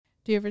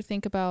Do you ever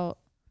think about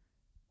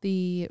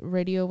the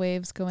radio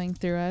waves going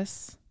through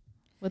us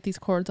with these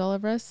cords all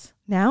over us?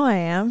 Now I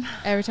am.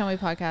 Every time we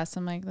podcast,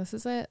 I'm like, this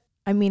is it.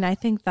 I mean, I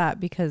think that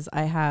because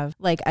I have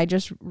I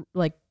just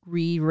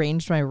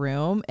rearranged my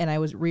room and I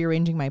was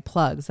rearranging my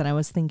plugs and I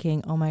was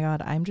thinking, oh my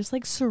God, I'm just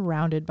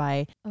surrounded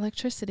by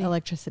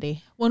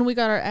electricity. When we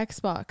got our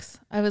Xbox,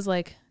 I was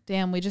like,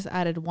 damn, we just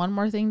added one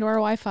more thing to our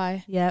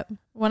Wi-Fi. Yep.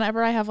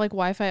 Whenever I have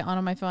Wi-Fi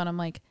on my phone, I'm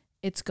like,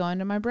 it's going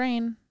to my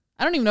brain.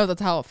 I don't even know if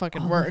that's how it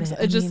fucking works.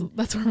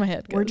 That's where my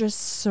head goes. We're just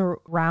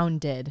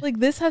surrounded.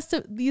 This has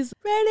to, these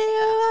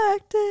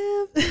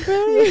radioactive.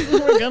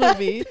 We're gonna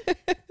be.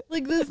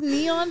 This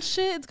neon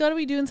shit, it's got to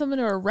be doing something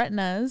to our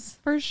retinas.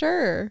 For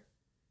sure.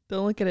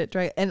 Don't look at it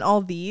dry. And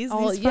all these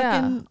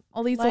fucking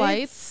all these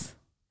lights.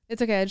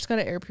 It's okay. I just got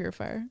an air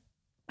purifier.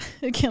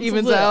 It cancels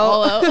Evens it out.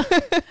 all out.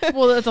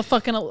 Well, it's a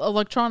fucking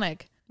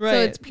electronic. Right. So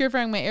it's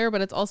purifying my air,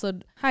 but it's also,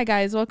 hi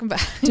guys, welcome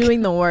back.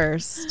 Doing the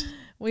worst.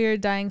 We are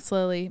dying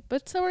slowly,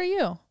 but so are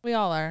you. We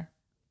all are.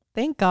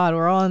 Thank God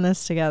we're all in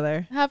this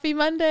together. Happy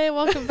Monday.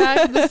 Welcome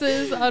back. This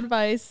is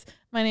Advice.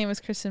 My name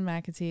is Kristen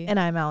McAtee. And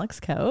I'm Alex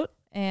Coate.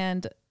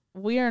 And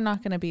we are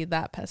not going to be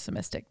that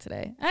pessimistic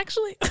today.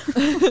 Actually,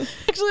 we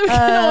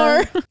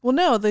are. Well,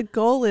 no, the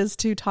goal is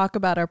to talk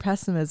about our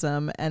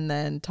pessimism and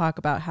then talk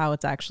about how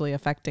it's actually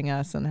affecting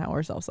us and how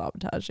we're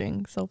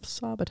self-sabotaging.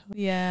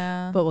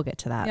 Yeah. But we'll get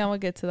to that. Yeah, we'll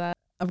get to that.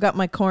 I've got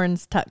my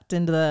corns tucked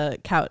into the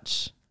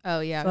couch. Oh,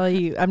 yeah. So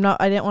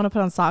I didn't want to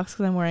put on socks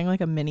because I'm wearing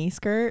a mini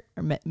skirt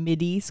or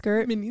midi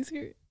skirt. Mini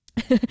skirt.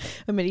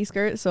 A midi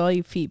skirt. So all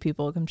you feet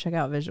people, come check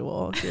out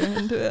visual if you're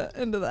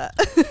into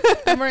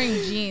that. I'm wearing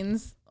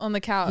jeans on the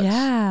couch.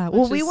 Yeah.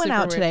 Well, we went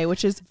out today,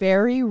 which is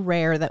very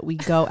rare that we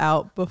go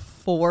out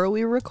before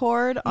we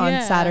record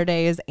on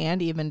Saturdays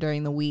and even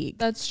during the week.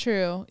 That's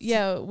true.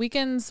 Yeah.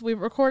 Weekends, we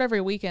record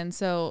every weekend.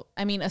 So,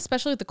 I mean,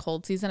 especially with the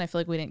cold season, I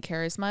feel like we didn't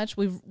care as much.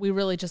 We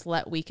really just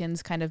let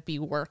weekends kind of be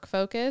work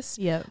focused.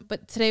 Yeah.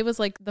 But today was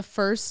the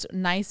first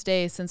nice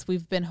day since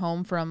we've been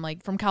home from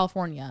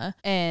California,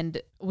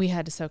 and we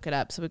had to soak it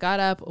up. So we got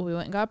up, we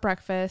went and got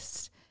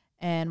breakfast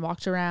and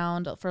walked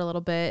around for a little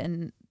bit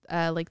and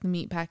the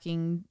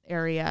meatpacking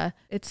area.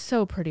 It's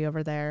so pretty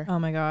over there. Oh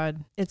my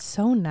God. It's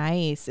so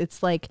nice.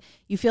 It's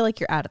you feel like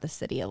you're out of the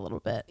city a little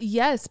bit.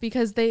 Yes,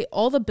 because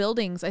all the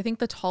buildings, I think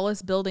the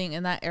tallest building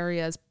in that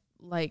area is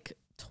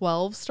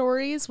 12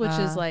 stories, which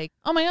is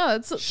oh my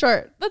God, that's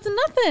short. That's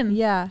nothing.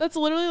 Yeah. That's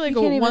literally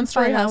a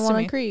one-story house to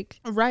me.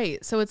 Creek.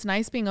 Right. So it's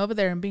nice being over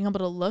there and being able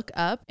to look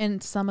up,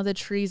 and some of the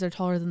trees are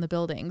taller than the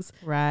buildings.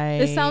 Right.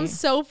 This sounds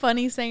so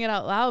funny saying it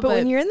out loud. But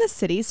when you're in the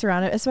city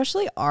surrounded,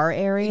 especially our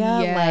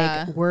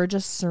area, we're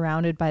just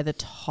surrounded by the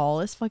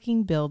tallest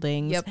fucking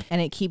buildings. Yep.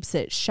 And it keeps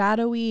it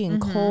shadowy and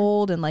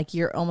cold, and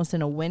you're almost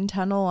in a wind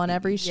tunnel on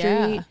every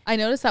street. Yeah. I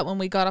noticed that when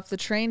we got off the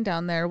train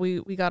down there,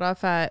 we got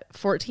off at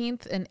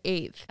 14th and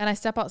 8th, and I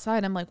step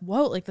outside, I'm like,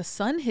 whoa, the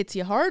sun hits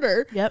you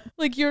harder. Yep.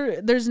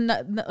 There's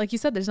like you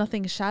said, there's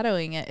nothing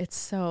shadowing it. It's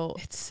so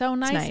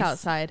nice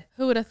outside.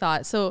 Who would have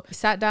thought? So we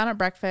sat down at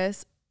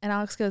breakfast and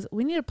Alex goes,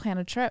 we need to plan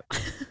a trip.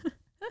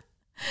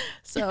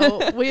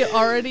 So we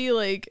already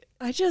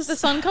the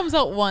sun comes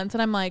out once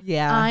and I'm like,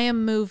 yeah, I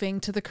am moving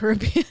to the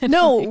Caribbean.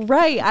 No,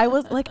 right. I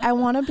was I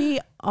want to be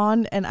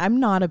on, and I'm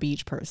not a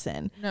beach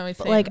person. No,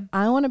 but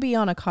I want to be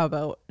on a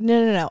Cabo.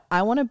 No.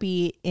 I want to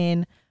be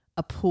in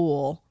a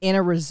pool in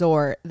a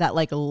resort that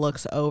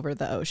looks over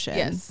the ocean.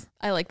 Yes,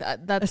 I like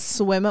that. That's a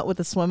swim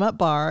up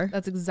bar.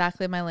 That's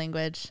exactly my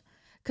language.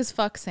 Cause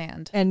fuck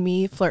sand. And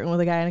me flirting with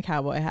a guy in a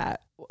cowboy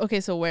hat. Okay,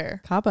 so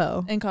where?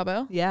 Cabo. In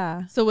Cabo?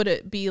 Yeah. So would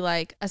it be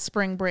a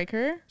spring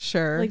breaker?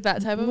 Sure.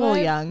 That type of a little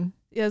vibe? Young.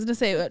 Yeah, I was gonna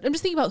say, I'm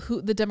just thinking about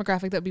the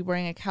demographic that would be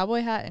wearing a cowboy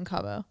hat in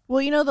Cabo.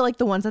 Well,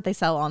 the ones that they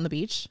sell on the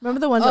beach.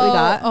 Remember the ones that we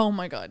got? Oh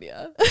my God,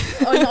 yeah.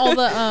 And all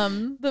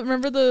the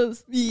remember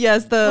those?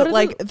 Yes,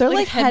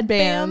 they're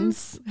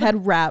headbands,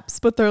 head wraps,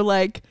 but they're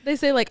they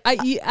say I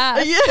eat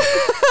ass.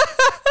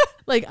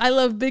 Yeah. I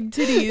love big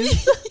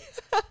titties.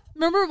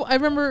 I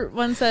remember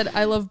one said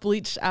I love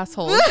bleached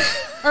assholes.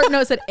 Or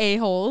no, it said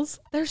a-holes.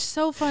 They're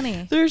so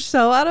funny. They're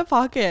so out of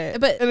pocket.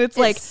 And it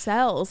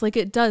sells.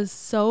 It does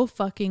so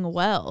fucking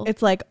well.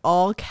 It's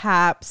all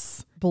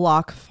caps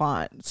block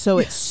font. So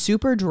it's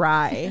super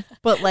dry.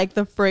 But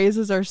the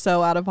phrases are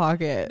so out of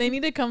pocket. They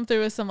need to come through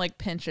with some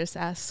Pinterest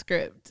ass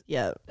script.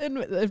 Yep.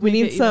 And we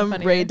need some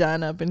Ray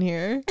Dunn up in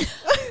here.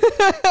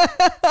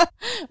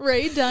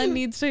 Ray Dunn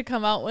needs to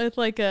come out with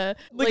a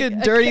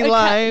dirty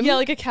line. Yeah,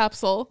 a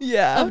capsule.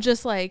 Yeah. Of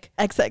just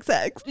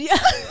XXX. Yeah.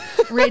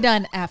 Ray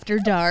Dunn after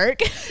dark.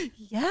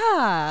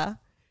 Yeah.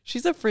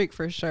 She's a freak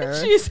for sure.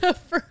 She's a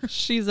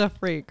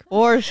freak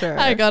for sure.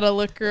 I gotta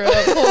look her up.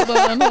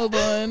 Hold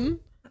on.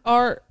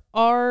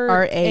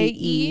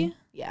 R-A-E.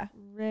 Yeah.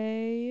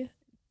 Ray.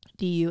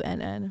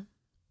 D-U-N-N.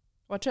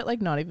 Watch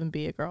it not even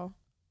be a girl.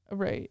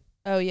 Right.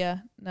 Oh yeah.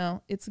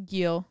 No, it's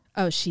Gil.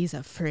 Oh, she's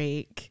a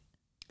freak.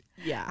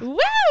 Yeah. Woo!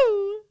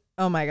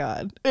 Oh my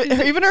God.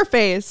 Even her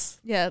face.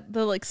 Yeah,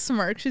 the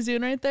smirk she's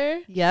doing right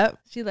there. Yep.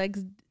 She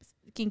likes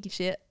kinky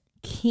shit.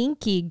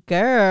 Kinky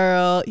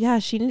girl. Yeah,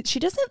 she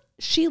doesn't,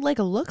 she like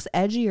looks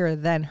edgier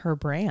than her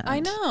brand. I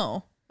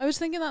know. I was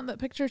thinking that in that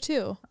picture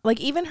too. Like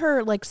even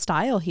her like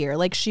style here,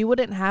 like she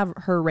wouldn't have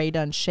her Ray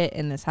done shit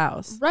in this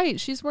house. Right.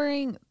 She's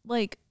wearing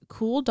like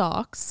cool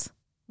docks,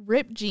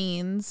 ripped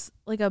jeans,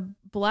 like a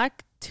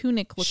black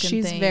tunic looking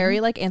thing. She's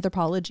very like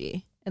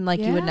Anthropology. And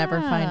like you would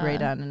never find Ray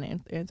Yeah. Dunn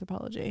in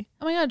Anthropology.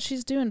 Oh my God,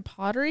 she's doing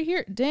pottery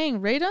here.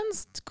 Dang, Ray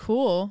Dunn's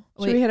cool.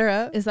 Should we hit her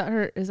up? Is that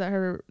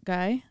her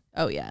guy?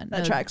 Oh yeah,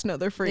 That tracks. No,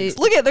 they're freaks.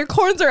 Look at their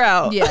corns are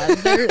out. Yeah,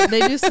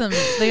 they do some.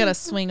 They got a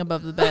swing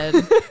above the bed.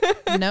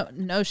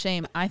 No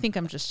shame. I think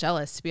I'm just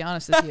jealous, to be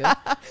honest with you.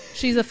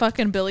 She's a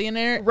fucking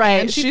billionaire,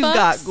 Right? and She's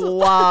got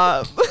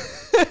guap.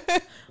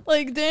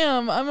 Like,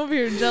 damn, I'm over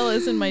here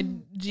jealous in my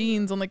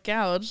jeans on the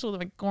couch with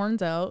my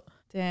corns out.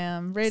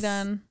 Damn, Ray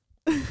Dunn,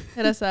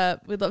 hit us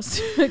up. We'd love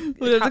to.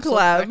 We'd love to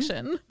collab.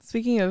 Collection.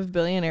 Speaking of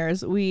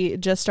billionaires, we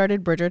just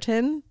started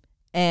Bridgerton,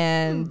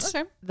 and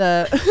Okay.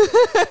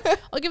 the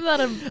I'll give that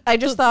a. I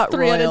just thought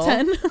 3 out of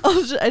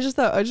royal. 10. I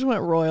just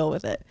went royal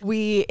with it.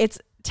 It's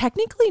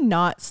technically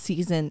not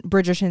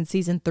Bridgerton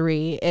season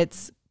 3.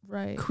 It's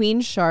Right.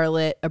 Queen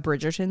Charlotte, a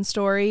Bridgerton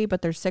story,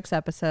 but there's 6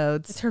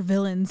 episodes. It's her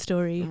villain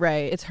story.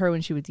 Right. It's her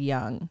when she was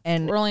young.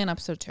 And We're only on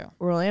episode 2.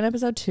 we're only on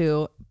episode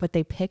 2, but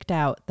they picked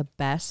out the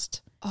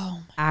best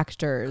Oh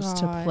actors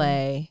to God.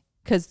 play,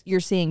 because you're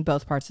seeing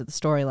both parts of the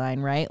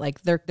storyline, right?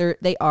 Like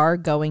they are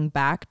going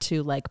back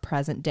to like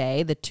present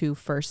day, the 2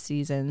 first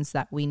seasons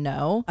that we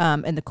know,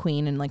 and the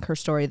queen and like her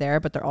story there,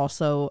 but they're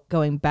also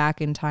going back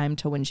in time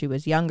to when she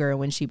was younger,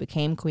 when she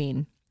became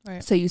queen.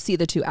 Right. So you see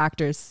the 2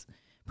 actors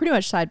pretty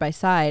much side by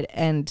side,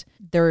 and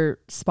they're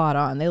spot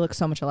on. They look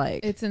so much alike.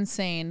 It's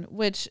insane,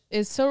 which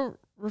is so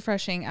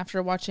refreshing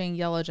after watching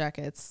Yellow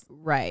Jackets,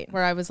 right.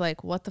 where I was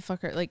like, what the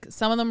fuck are, like,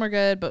 some of them were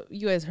good, but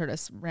you guys heard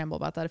us ramble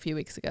about that a few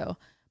weeks ago.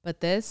 But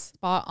this,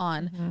 spot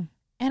on. Mm-hmm.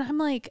 And I'm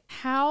like,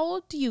 how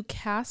do you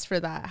cast for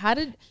that? How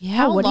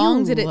What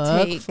long do you did it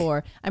look take?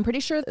 for? I'm pretty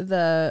sure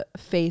the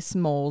face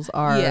moles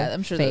are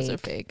I'm sure those are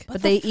fake.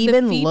 but they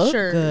even look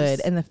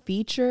good, and the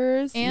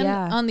features, And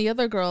yeah. on the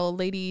other girl,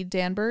 Lady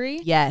Danbury,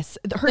 Yes,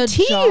 her the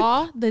teeth.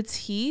 jaw, the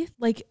teeth,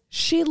 like,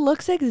 She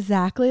looks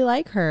exactly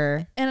like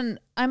her. and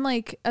I'm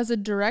like, as a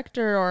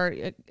director or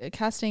a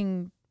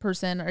casting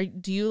person, or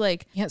do you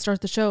like can't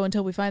start the show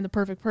until we find the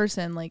perfect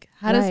person? Like,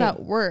 how does Right. that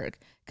work?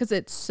 Because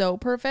it's so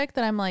perfect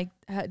that I'm like,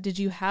 did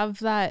you have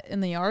that in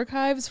the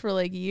archives for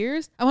like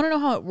years? I want to know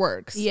how it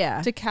works.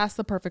 Yeah. To cast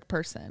the perfect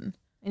person.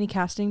 Any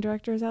casting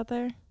directors out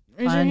there?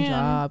 Raise your Fun hand.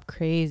 job,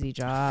 crazy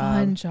job.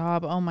 Fun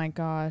job. Oh my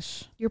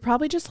gosh. You're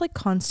probably just like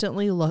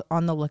constantly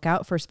on the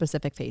lookout for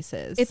specific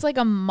faces. It's like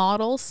a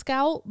model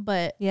scout,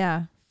 but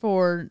yeah.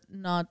 for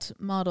not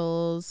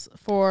models,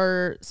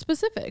 for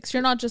specifics.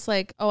 You're not just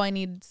like, oh, I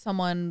need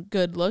someone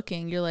good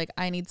looking. You're like,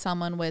 I need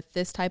someone with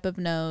this type of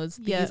nose,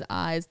 these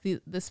eyes,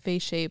 this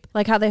face shape.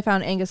 Like how they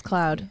found Angus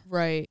Cloud.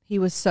 Right. He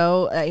was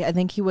I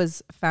think he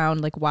was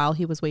found like while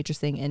he was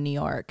waitressing in New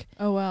York.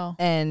 Oh, wow.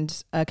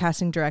 And a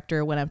casting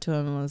director went up to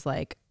him and was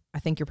like, I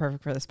think you're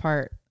perfect for this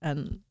part.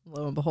 And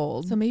lo and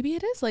behold. So maybe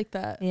it is like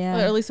that. Yeah. Or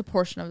at least a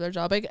portion of their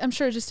job. I'm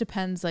sure it just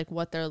depends like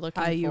what they're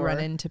looking how for. you run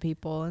into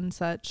people and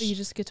such. You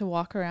just get to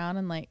walk around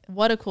and like,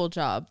 what a cool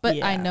job. But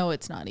I Yeah. know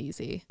it's not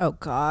easy. Oh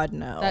God,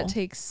 no. That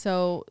takes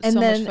so and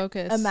much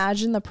focus.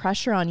 Imagine the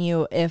pressure on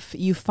you if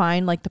you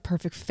find like the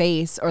perfect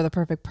face or the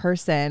perfect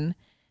person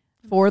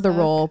for the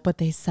role, but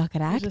they suck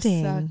at They just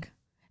acting. suck.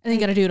 And then you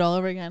got to do it all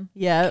over again.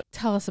 Yeah.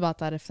 Tell us about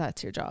that if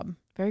that's your job.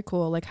 Very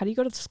cool. Like, how do you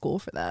go to school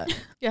for that?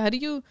 Yeah, how do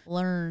you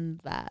learn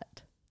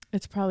that?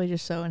 It's probably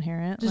just so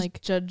inherent. Just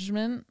like,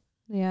 judgment,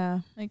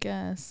 yeah. I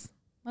guess.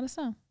 Let us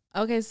know.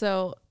 Okay,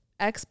 so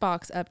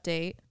Xbox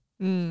update.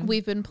 Mm.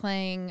 We've been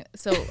playing.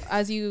 So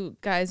as you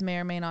guys may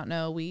or may not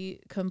know,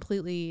 we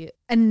completely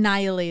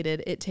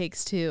annihilated It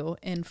Takes Two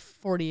in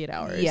 48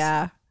 hours.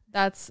 Yeah.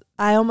 That's,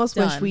 I almost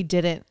wish done. we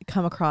didn't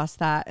come across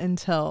that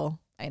until.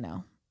 I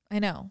know.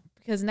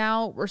 Because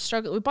now we're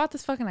struggling. We bought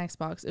this fucking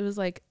Xbox. It was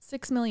like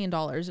 $6 million.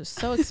 It was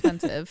so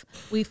expensive.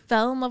 We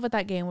fell in love with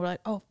that game. We're like,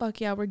 oh, fuck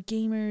yeah, we're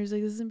gamers.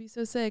 Like, this is going to be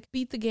so sick.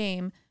 Beat the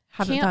game.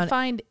 Haven't Can't found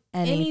find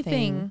anything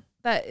anything.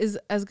 that is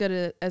as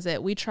good as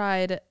it. We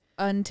tried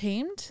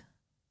Untamed.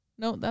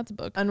 No, that's a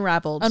book.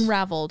 Unraveled.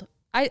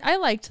 I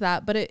liked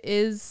that, but it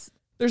is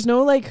There's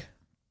no like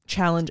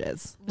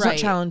challenges. It's Right. not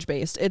challenge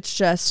based. It's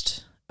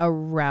just a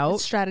route.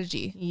 it's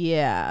strategy.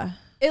 Yeah.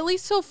 At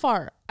least so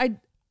far.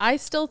 I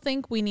still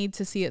think we need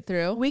to see it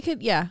through. We can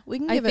give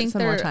think it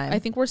some more time. I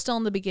think we're still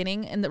in the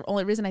beginning, and the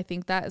only reason I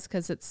think that is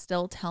because it's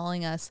still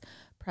telling us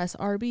press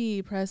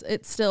RB,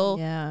 it's still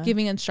Yeah.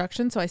 giving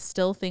instructions. So I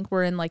still think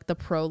we're in like the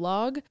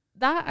prologue.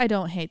 That I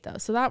don't hate though.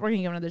 So that we're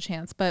gonna give another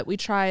chance. But we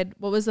tried,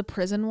 what was the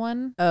prison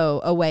one?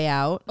 Oh, A Way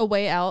Out. A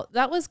Way Out.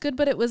 That was good,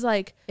 but it was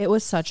like, it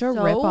was such a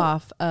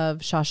ripoff of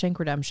Shawshank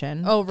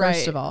Redemption. Oh, right.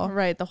 First of all.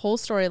 Right. The whole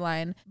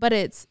storyline. But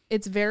it's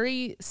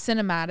very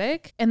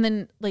cinematic. And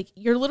then like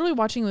you're literally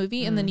watching a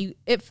movie and then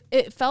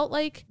it felt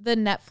like the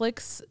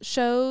Netflix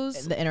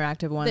shows. The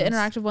interactive ones. The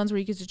interactive ones where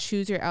you get to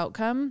choose your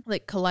outcome,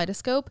 like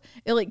Kaleidoscope.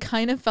 It like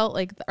kind of felt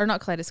like, or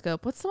not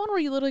Kaleidoscope. What's the one where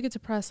you literally get to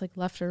press like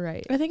left or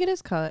right? I think it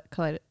is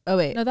Kaleidoscope. Oh,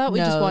 wait. No, that we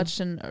just watched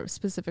in a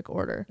specific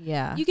order.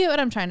 Yeah. You get what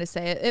I'm trying to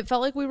say. It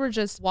felt like we were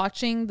just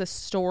watching the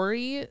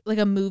story, like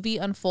a movie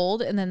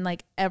unfold. And then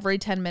like every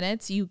 10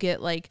 minutes you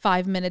get like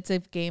 5 minutes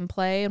of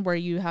gameplay and where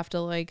you have to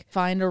like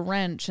find a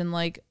wrench and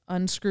like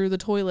unscrew the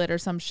toilet or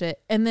some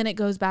shit. And then it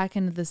goes back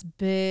into this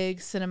big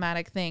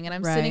cinematic thing. And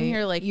I'm sitting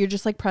here like, you're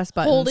just like press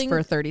buttons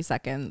for 30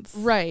 seconds.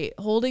 Right.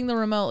 Holding the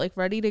remote, like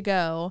ready to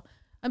go.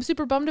 I'm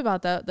super bummed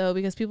about that though,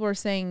 because people are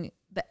saying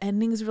the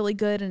ending's really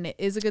good and it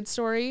is a good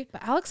story.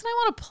 But Alex and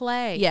I want to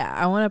play. Yeah.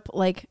 I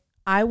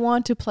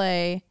want to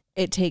play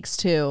It Takes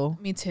Two.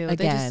 Me too.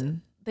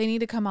 Again. They need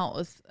to come out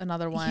with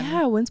another one.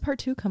 Yeah, when's part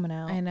 2 coming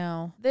out? I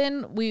know.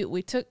 Then we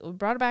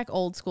brought it back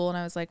old school and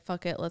I was like,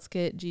 fuck it, let's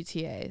get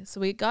GTA. So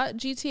we got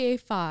GTA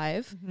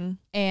 5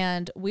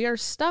 and we are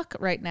stuck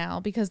right now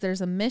because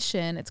there's a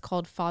mission. It's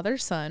called Father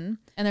Son.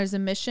 And there's a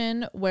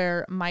mission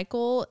where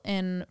Michael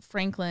and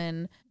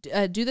Franklin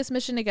do this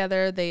mission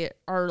together. They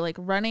are like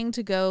running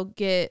to go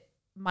get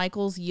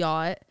Michael's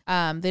yacht.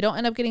 They don't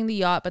end up getting the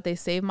yacht, but they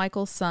save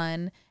Michael's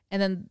son.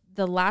 And then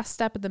the last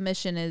step of the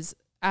mission is,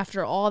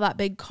 after all that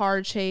big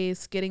car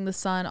chase, getting the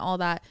son, all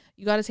that,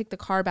 you got to take the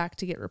car back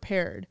to get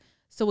repaired.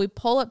 So we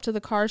pull up to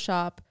the car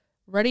shop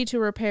ready to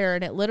repair.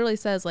 And it literally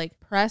says like,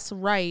 press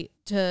right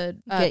to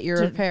get your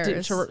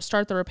repairs, to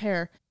start the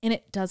repair. And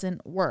it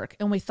doesn't work.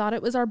 And we thought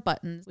it was our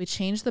buttons. We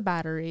changed the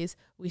batteries.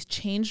 We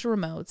changed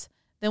remotes.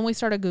 Then we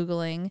started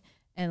Googling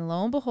and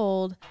lo and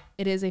behold,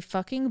 it is a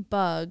fucking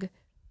bug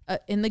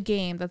in the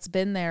game that's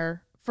been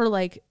there for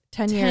like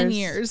 10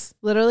 years.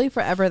 Literally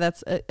forever.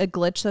 That's a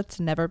glitch that's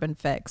never been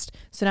fixed.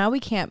 So now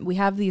we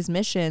have these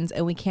missions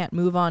and we can't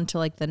move on to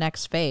like the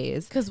next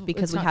phase because we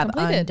have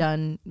completed.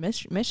 Undone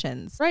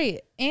missions.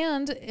 Right.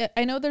 And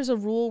I know there's a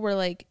rule where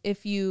like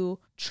if you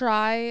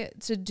try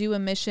to do a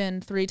mission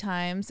 3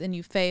 times and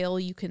you fail,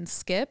 you can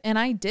skip. And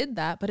I did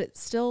that, but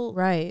it's still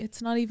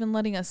it's not even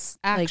letting us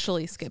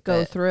actually skip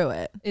go through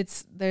it.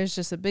 There's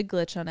just a big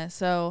glitch on it.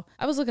 So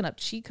I was looking up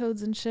cheat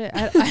codes and shit.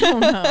 I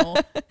don't know.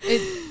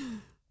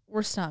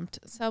 We're stumped.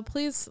 So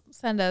please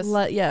send us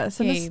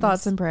send us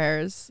thoughts and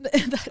prayers.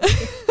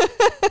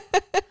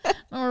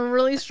 We're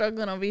really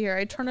struggling over here.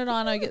 I turn it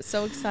on, I get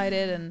so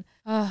excited, and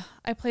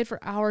I played for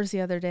hours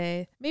the other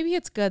day. Maybe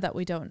it's good that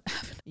we don't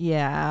have it.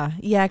 Yeah,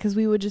 because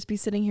we would just be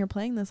sitting here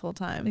playing this whole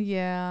time.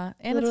 Yeah,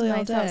 and literally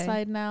it's nice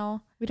outside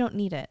now. We don't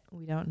need it.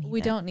 We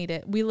don't need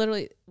it.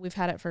 We've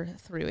had it for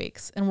 3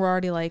 weeks, and we're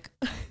already like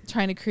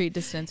trying to create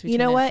distance between You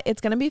know what?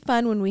 It's gonna be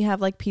fun when we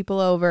have like people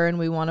over and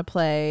we want to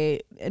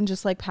play and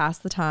just like pass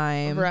the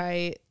time.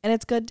 Right. And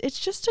it's good. It's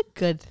just a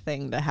good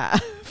thing to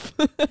have.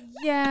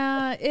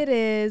 Yeah, it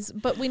is.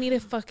 But we need a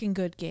fucking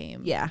good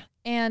game. Yeah.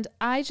 And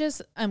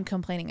I'm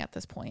complaining at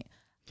this point.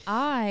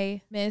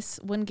 I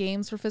miss when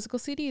games were physical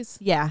CDs.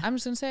 Yeah. I'm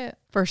just going to say it.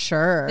 For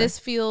sure. This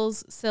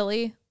feels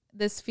silly.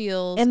 This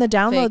feels And the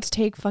downloads fake.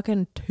 take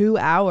fucking 2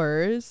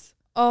 hours.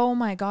 Oh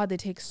my God. They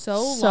take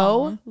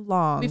so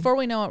long. Before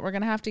we know it, we're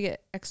going to have to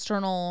get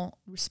external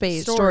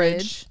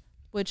storage,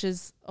 which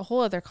is a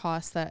whole other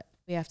cost that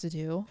we have to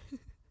do.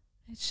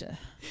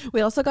 We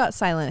also got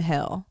Silent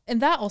Hill.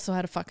 And that also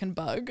had a fucking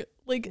bug.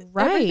 Like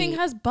everything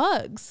has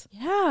bugs.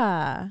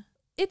 Yeah.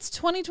 It's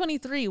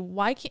 2023.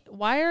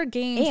 Why are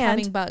games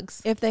having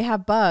bugs? If they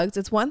have bugs,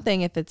 it's one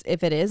thing if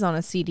it is on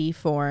a CD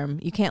form,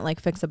 you can't like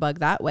fix a bug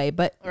that way,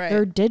 but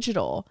they're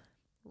digital.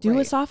 Do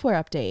a software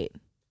update.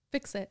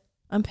 Fix it.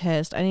 I'm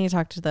pissed. I need to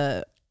talk to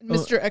the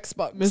Mr.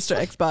 Xbox. Mr.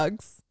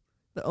 Xbox.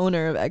 The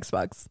owner of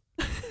Xbox.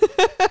 Who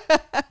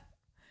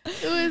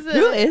is it?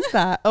 Who is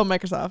that? Oh,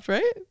 Microsoft,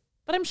 right?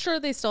 But I'm sure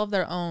they still have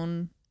their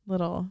own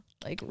little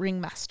like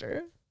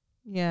ringmaster.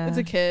 Yeah. It's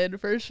a kid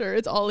for sure.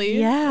 It's Ollie.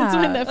 Yeah. It's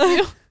my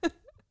nephew.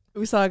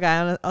 We saw a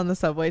guy on the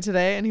subway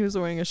today and he was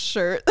wearing a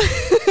shirt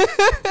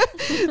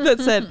that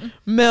said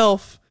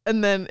MILF.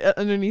 And then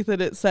underneath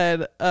it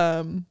said,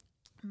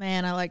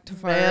 Man, I like to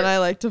fart. Man, I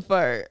like to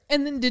fart.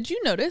 And then did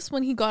you notice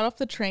when he got off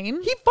the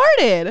train? He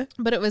farted.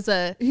 But it was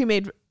it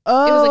was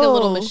like a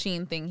little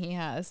machine thing he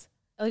has.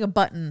 Like a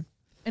button.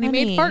 And Funny.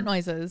 he made fart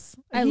noises.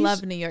 I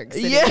love New York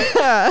City.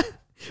 Yeah.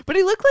 But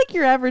he looked like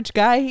your average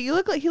guy. He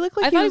looked like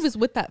I thought he was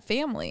with that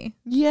family.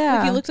 Yeah.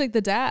 Like he looked like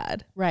the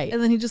dad. Right.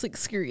 And then he just like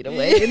scurried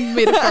away and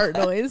made a fart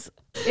noise.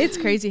 It's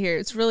crazy here.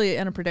 It's really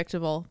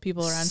unpredictable.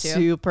 People around you.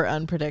 Super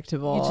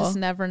unpredictable. You just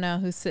never know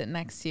who's sitting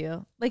next to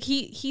you. Like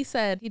he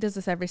said he does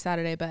this every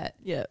Saturday, but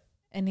yeah.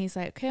 And he's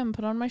like, okay, I'm gonna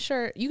put on my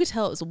shirt. You could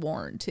tell it was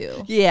worn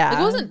too. Yeah. Like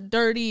it wasn't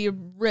dirty,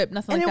 ripped,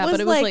 nothing like that, but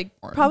it was like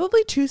worn.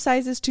 Probably 2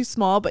 sizes too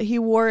small, but he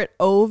wore it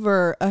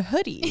over a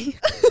hoodie.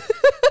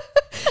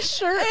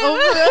 shirt over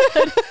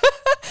it.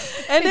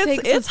 And It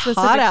it's takes a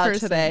hot specific out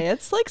person. today.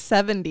 It's like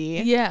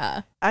 70.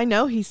 Yeah. I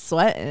know he's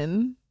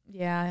sweating.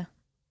 Yeah.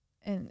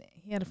 And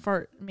he had a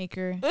fart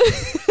maker.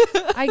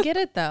 I get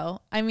it though.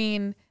 I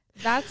mean,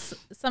 that's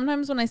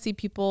sometimes when I see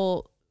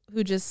people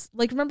who just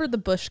like, remember the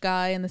Bush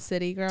guy in the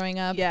city growing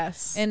up?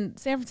 Yes. In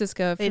San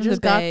Francisco, They from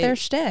just the got Bay, their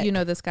shtick. You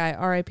know this guy,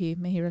 R.I.P.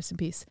 May he rest in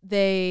peace.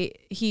 He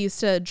used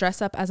to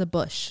dress up as a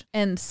bush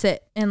and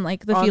sit in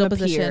like the On fetal the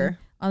position pier.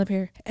 on the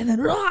pier, and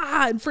then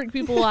rah, and freak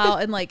people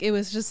out. And like it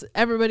was just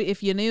everybody.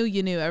 If you knew,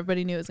 you knew.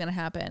 Everybody knew it was gonna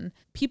happen.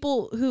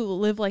 People who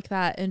live like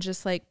that and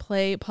just like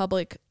play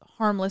public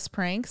harmless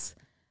pranks.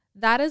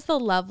 That is the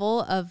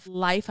level of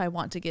life I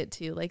want to get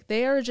to. Like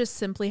they are just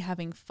simply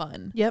having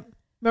fun. Yep.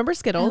 Remember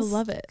Skittles? I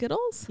love it.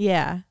 Skittles?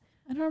 Yeah.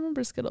 I don't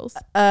remember Skittles.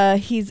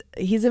 He's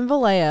in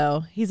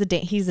Vallejo. He's a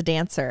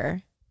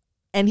dancer,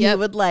 and he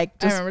would like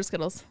I just remember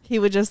Skittles. he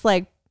would just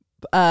like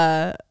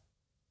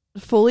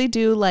fully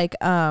do like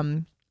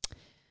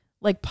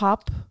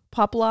pop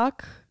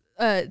lock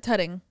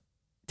Tutting.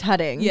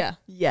 tutting.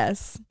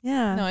 Yes.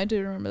 Yeah. No, I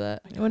do remember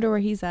that. I wonder where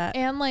he's at.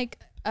 And like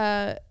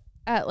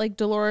at like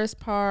Dolores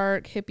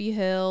Park, Hippie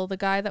Hill, the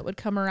guy that would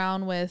come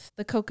around with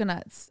the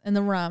coconuts and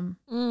the rum.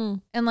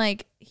 And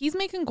like he's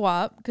making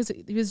guap because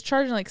he was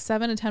charging like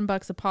 $7 to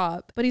 $10 a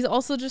pop, but he's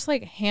also just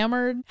like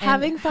hammered,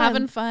 Having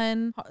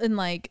fun and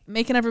like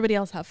making everybody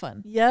else have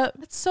fun. Yep.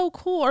 That's so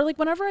cool. Or like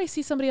whenever I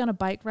see somebody on a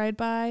bike ride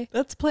by,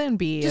 That's plan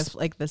B Just- if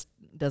like this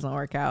doesn't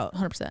work out.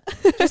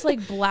 100%, just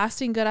like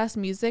blasting good ass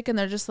music and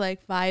they're just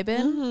like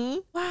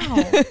vibing.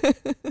 Wow.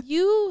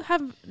 You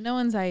have no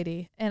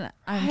anxiety and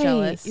I'm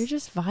jealous. You're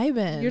just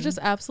vibing. You're just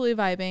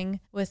absolutely vibing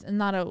with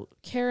not a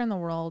care in the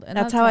world. And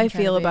That's how what I I'm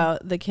trying feel to be.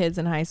 about the kids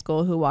in high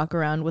school who walk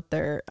around with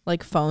their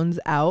like phones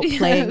out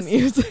playing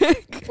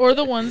music. Or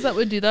the ones that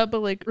would do that,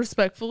 but like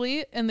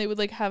respectfully, and they would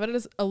like have it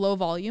as a low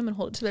volume and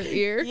hold it to their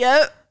ear.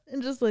 Yep.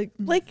 And just like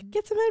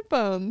Get some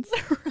headphones.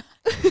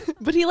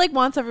 But he like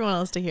wants everyone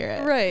else to hear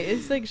it. right.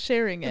 It's like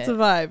sharing it. It's a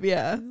vibe,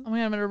 yeah. Oh my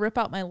God, I'm gonna rip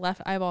out my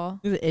left eyeball.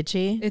 Is it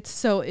itchy? It's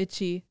so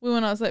itchy. We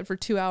went outside for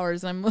 2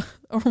 hours and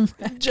I'm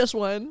Just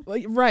one.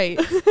 right.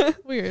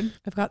 Weird.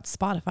 I've got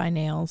Spotify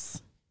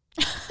nails.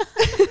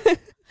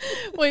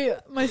 Wait,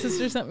 my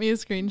sister sent me a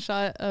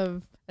screenshot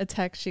of a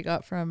text she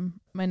got from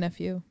my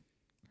nephew,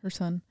 her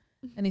son,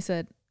 and he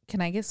said,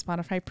 "Can I get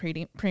Spotify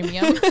premium?"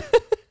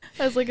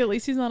 I was like, at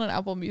least he's not an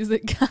Apple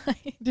Music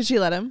guy. Did she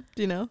let him?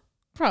 Do you know?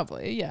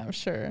 Probably, yeah, I'm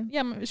sure.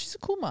 Yeah, she's a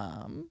cool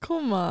mom.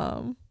 Cool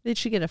mom. Did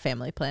she get a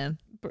family plan?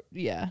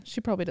 Yeah,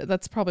 she probably did.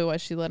 That's probably why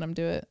she let him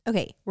do it.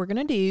 Okay, we're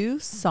going to do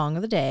song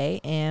of the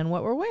day and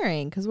what we're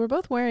wearing because we're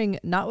both wearing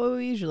not what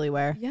we usually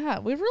wear. Yeah,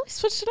 we really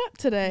switched it up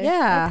today.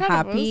 Yeah, I'm proud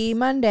of happy us.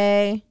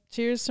 Monday.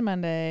 Cheers to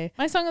Monday.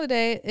 My song of the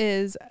day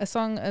is a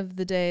song of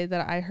the day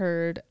that I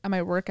heard at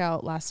my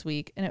workout last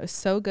week. And it was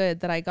so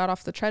good that I got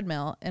off the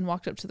treadmill and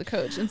walked up to the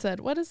coach and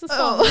said, "What is this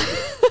song?"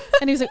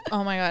 And he was like,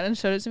 "Oh my God," and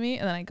showed it to me.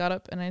 And then I got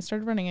up and I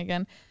started running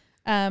again.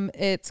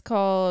 It's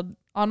called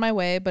On My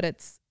Way, but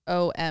it's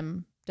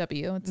OMW.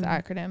 It's an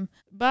acronym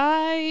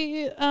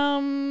by,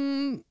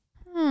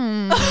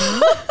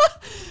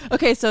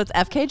 Okay, so it's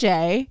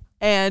FKJ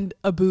and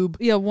a boob.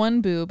 yeah,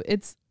 one boob.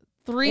 It's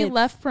three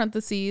left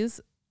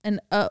parentheses, an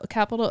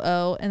capital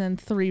O, and then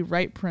 3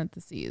 right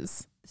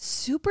parentheses.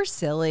 Super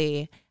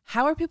silly.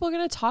 How are people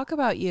going to talk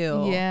about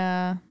you?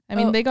 Yeah. I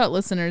mean, they got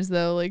listeners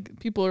though. Like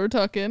people were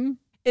talking.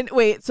 And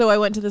wait, so I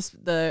went to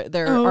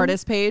their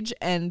artist page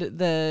and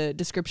the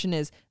description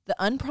is the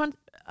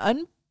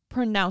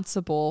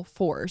unpronounceable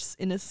force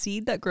in a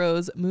seed that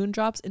grows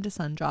moondrops into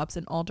sundrops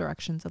in all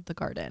directions of the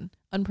garden.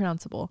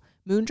 Unpronounceable.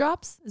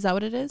 Moondrops, is that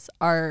what it is?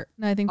 Are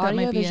No, I think that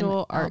might be an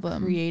audiovisual art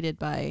album. created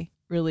by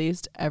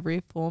released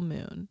every full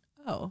moon.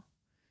 Oh.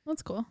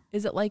 That's cool.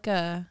 Is it what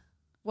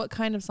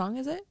kind of song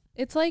is it?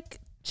 It's like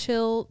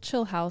chill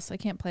house. I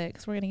can't play it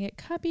because we're gonna get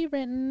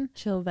copywritten.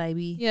 Chill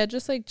vibey. Yeah,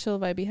 just like chill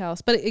vibey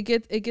house, but it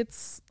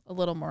gets a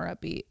little more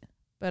upbeat.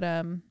 But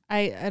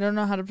I don't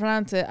know how to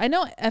pronounce it. I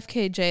know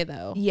FKJ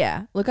though.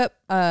 Yeah. Look up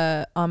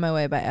On My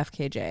Way by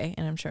FKJ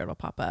and I'm sure it'll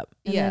pop up.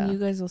 And Yeah. then you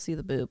guys will see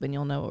the boob and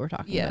you'll know what we're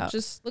talking Yeah, about.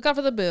 just look out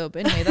for the boob.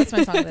 Anyway, that's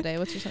my song of the day.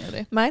 What's your song of the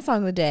day? My song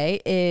of the day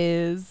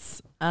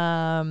is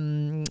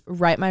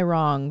Right My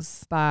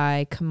Wrongs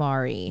by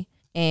Kamari.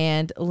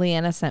 And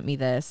Leanna sent me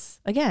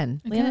this.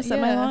 Again, Leanna sent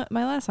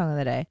my last song of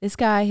the day. This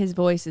guy, his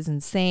voice is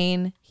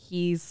insane.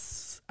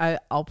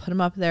 I'll put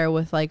him up there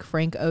with like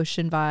Frank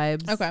Ocean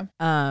vibes. Okay.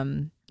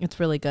 It's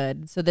really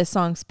good. So this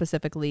song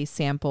specifically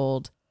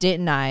sampled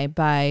Didn't I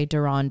by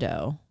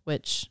Durando,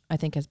 which I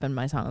think has been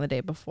my song of the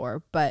day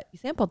before, but he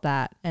sampled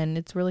that and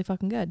it's really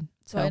fucking good.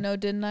 So I know,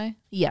 didn't I?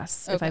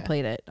 Yes, if I Okay.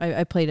 played it.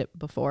 I played it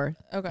before.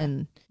 Okay.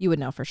 And you would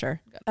know for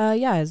sure.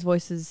 Yeah, his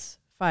voice is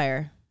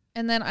fire.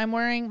 And then I'm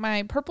wearing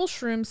my purple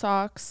shroom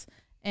socks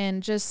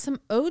and just some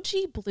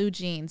OG blue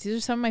jeans. These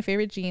are some of my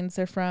favorite jeans.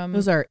 They're from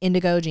Those are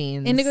indigo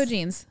jeans. Indigo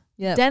jeans.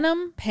 Yeah.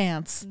 Denim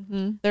pants.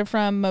 Mm-hmm. They're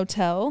from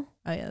Motel.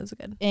 Oh yeah, those are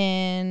good.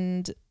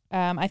 And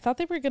I thought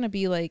they were going to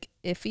be like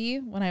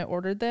iffy when I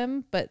ordered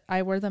them, but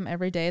I wear them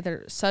every day.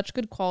 They're such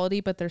good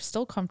quality, but they're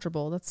still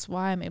comfortable. That's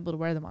why I'm able to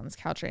wear them on this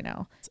couch right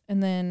now.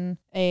 And then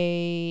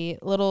a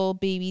little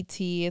baby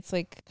tea. It's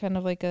like kind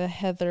of like a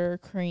heather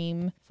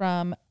cream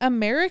from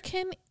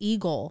American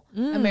Eagle.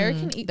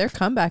 American Eagle. Their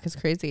comeback is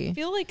crazy. I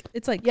feel like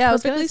it's like I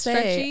was perfectly gonna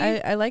say,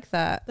 stretchy. I like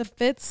that. The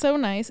fit's so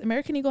nice.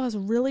 American Eagle has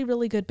really,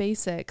 really good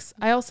basics.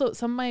 I also,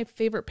 some of my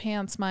favorite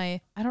pants, I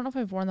don't know if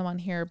I've worn them on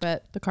here,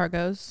 but The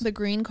cargos. the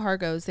green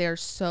cargos, they are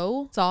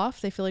so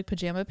soft. They feel like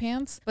pajama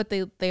pants, but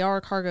they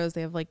are cargos.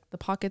 They have like the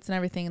pockets and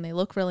everything, and they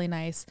look really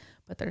nice,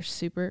 but they're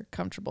super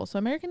comfortable. So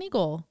American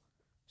Eagle,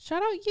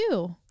 shout out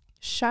you.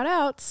 Shout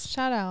outs.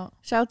 Shout out.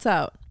 Shouts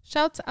out.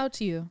 Shouts out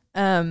to you.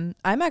 I'm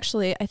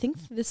actually, I think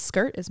this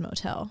skirt is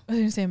Motel. I was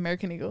going to say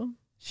American Eagle.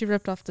 She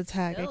ripped off the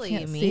tag. I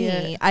can't see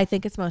it. I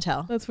think it's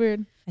Motel. That's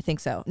weird. I think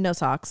so. No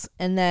socks.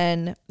 And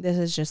then this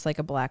is just like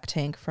a black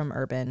tank from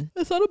Urban.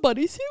 That's not a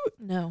bodysuit.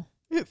 No.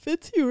 It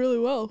fits you really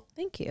well.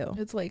 Thank you.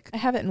 It's like, I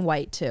have it in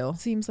white too.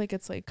 seems like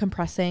it's like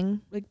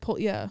Compressing. pull.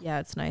 Yeah. Yeah,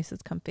 it's nice.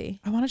 It's comfy.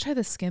 I want to try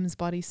the Skims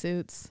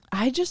bodysuits.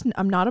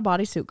 I'm not a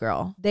bodysuit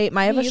girl. They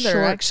might have Me a either,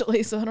 short.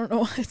 actually, so I don't know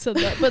why I said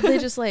that. But they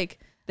just like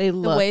They the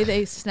look. way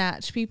they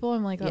snatch people.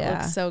 I'm like, that Yeah.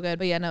 looks so good.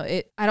 But yeah, no,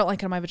 I don't like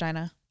it on my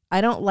vagina. I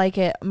don't like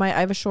it. I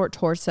have a short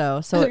torso,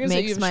 so I it was gonna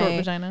say you makes have a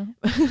short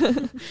my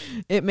vagina.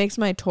 it makes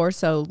my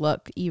torso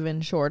look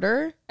even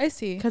shorter I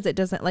see. because it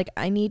doesn't like.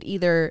 I need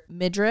either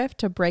midriff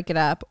to break it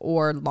up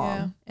or long,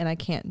 Yeah. and I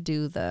can't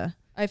do the.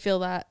 I feel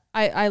that.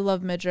 I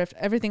love midriff.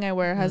 Everything I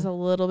wear has a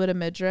little bit of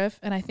midriff,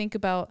 and I think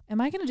about, am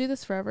I going to do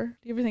this forever?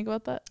 Do you ever think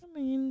about that? I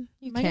mean,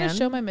 you Am I going to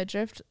show my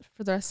midriff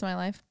for the rest of my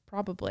life?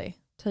 Probably.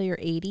 till you're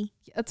 80.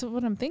 That's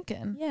what I'm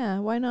thinking. Yeah,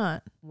 why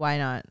not? Why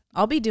not?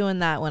 I'll be doing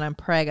that when I'm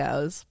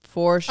pregos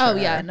for sure. Oh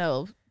yeah,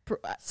 no.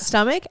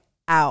 Stomach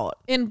out.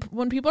 And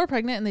when people are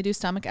pregnant and they do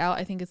stomach out,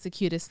 I think it's the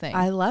cutest thing.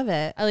 I love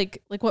it. I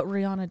like what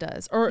Rihanna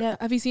does. Or Yeah.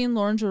 have you seen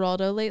Lauren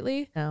Giraldo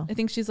lately? No. I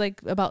think she's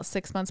like about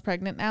 6 months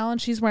pregnant now,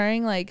 and she's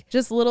wearing like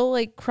just little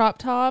like crop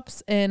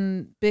tops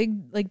and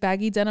big like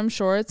baggy denim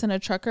shorts and a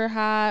trucker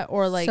hat,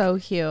 or like so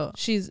cute.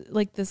 she's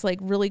like this like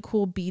really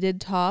cool beaded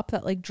top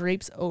that like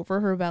drapes over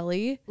her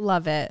belly.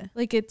 Love it.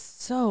 Like it's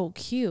so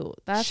cute.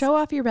 That's Show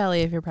off your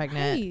belly if you're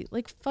pregnant. right.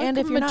 Like fuck And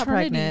if you're not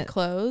maternity pregnant.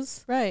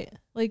 clothes. Right.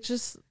 Like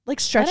just Like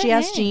stretchy Let it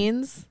ass hang.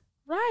 jeans.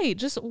 right.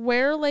 Just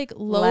wear like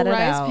low Let it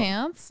rise out.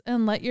 pants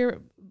and let your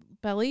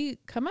belly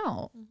come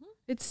out.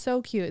 It's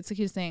so cute. It's the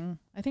cutest thing.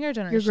 I think our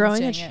generation. You're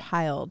growing a doing it.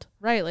 child.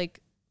 Right.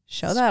 Like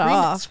Show that scream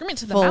off. It, scream it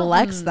to the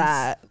Flex mountains.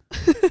 that.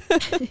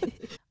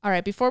 All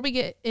right. Before we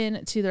get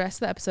into the rest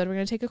of the episode, we're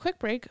going to take a quick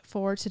break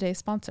for today's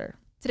sponsor.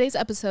 Today's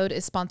episode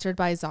is sponsored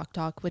by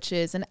ZocDoc, which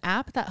is an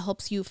app that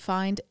helps you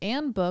find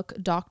and book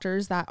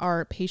doctors that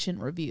are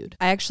patient reviewed.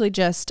 I actually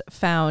just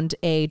found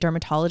a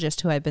dermatologist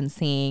who I've been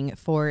seeing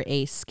for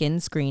a skin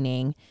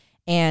screening.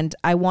 And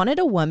I wanted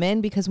a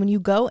woman because when you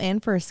go in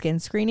for a skin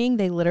screening,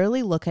 they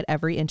literally look at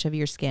every inch of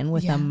your skin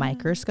with Yeah. a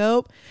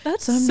microscope.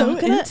 That's So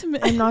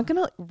intimate. I'm not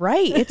gonna,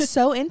 right. It's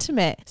so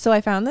intimate. So I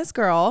found this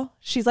girl.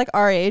 She's like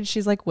our age.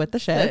 She's like with the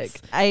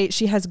shits.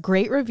 She has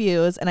great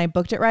reviews and I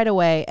booked it right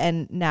away.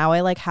 And now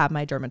I like have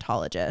my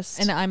dermatologist.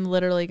 And I'm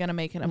literally going to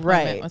make an appointment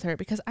Right. with her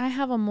because I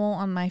have a mole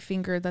on my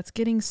finger that's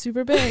getting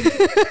super big.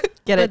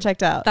 Get it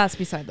checked out. That's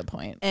beside the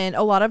point. And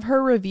a lot of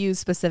her reviews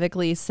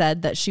specifically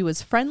said that she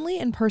was friendly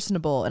and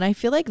personable. And I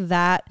feel like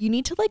that you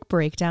need to like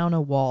break down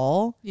a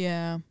wall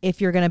Yeah.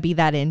 if you're going to be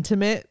that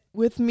intimate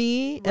with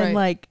me. Right. And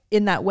like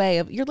in that way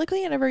of you're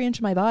looking at every inch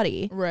of my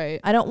body. Right.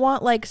 I don't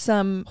want like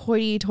some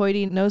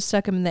hoity-toity nose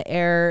stuck in the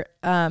air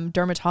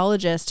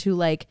dermatologist who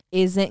like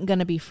isn't going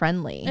to be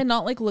friendly. And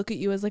not like look at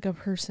you as like a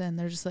person.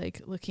 They're just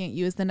like looking at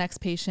you as the next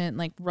patient,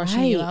 like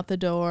rushing you Right. out the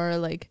door.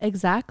 Like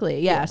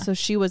Exactly. Yeah. So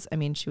she was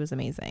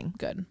amazing.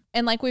 good.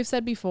 And like we've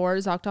said before,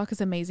 ZocDoc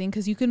is amazing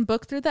because you can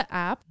book through the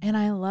app. And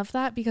I love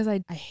that because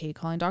I hate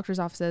calling doctor's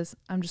offices.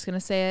 I'm just going to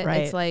say it.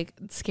 Right. It's like,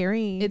 It's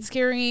scary. it's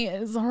scary.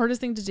 It's the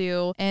hardest thing to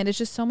do. And it's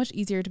just so much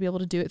easier to be able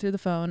to do it through the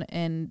phone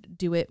and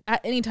do it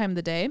at any time of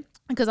the day.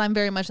 Because I'm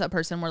very much that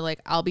person where like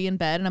I'll be in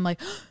bed and I'm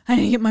like, I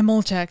need to get my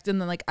mole checked. And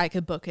then like I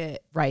could book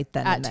it right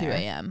then at and 2 there.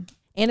 a.m.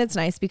 And it's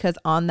nice because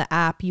on the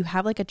app, you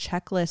have like a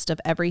checklist of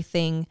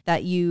everything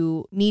that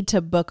you need to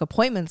book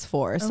appointments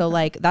for. So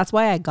like, that's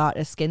why I got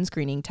a skin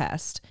screening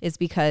test is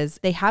because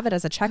they have it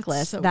as a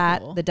checklist so that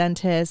cool. the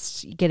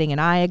dentist, getting an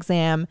eye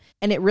exam,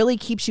 and it really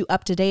keeps you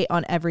up to date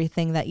on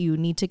everything that you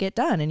need to get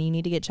done and you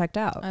need to get checked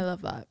out. I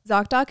love that.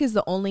 ZocDoc is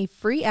the only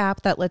free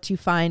app that lets you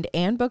find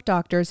and book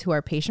doctors who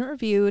are patient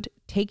reviewed,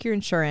 take your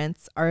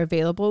insurance, are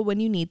available when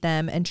you need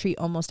them, and treat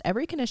almost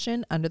every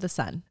condition under the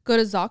sun. Go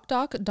to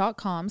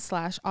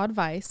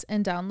ZocDoc.com/advice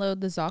and download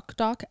the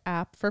ZocDoc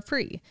app for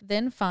free.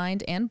 Then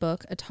find and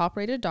book a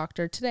top-rated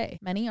doctor today.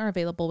 Many are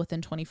available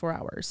within 24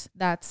 hours.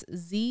 That's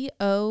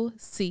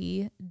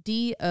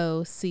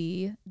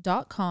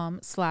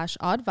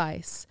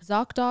ZocDoc.com/advice.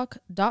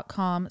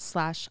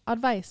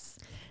 ZocDoc.com/advice.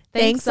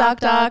 Thanks,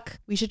 Doc.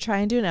 We should try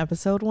and do an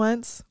episode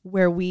once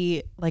where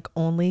we like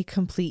only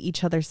complete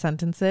each other's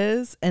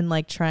sentences and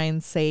like try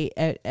and say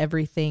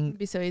everything. It'd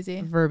be so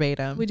easy.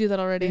 Verbatim. We do that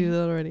already. We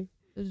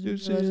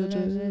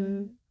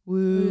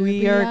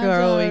are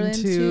going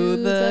to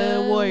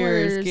the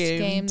Warriors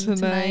game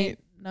tonight.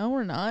 No,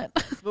 we're not.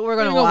 But we're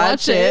going to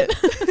watch it.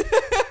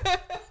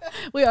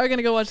 We are going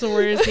to go watch the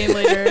Warriors game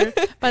later.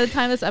 By the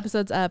time this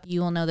episode's up,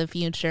 you will know the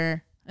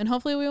future. And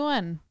hopefully we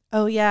win.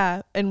 Oh,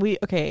 yeah. And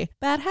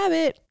bad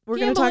habit. We're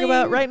going to talk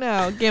about right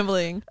now.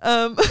 Gambling.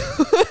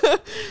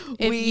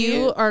 If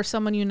you or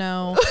someone you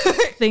know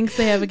thinks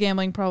they have a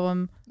gambling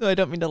problem. No, I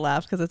don't mean to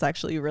laugh because it's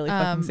actually really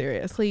fucking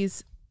serious.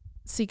 Please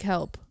seek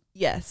help.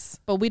 Yes.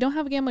 But we don't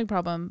have a gambling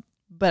problem.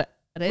 But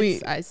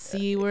I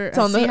see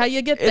how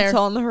you get there. It's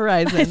on the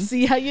horizon. I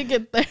see how you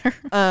get there.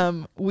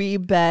 We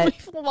bet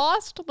we've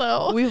lost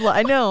though.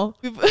 I know.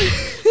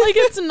 Like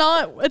it's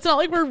not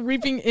like we're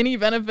reaping any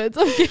benefits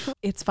of gambling.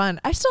 It's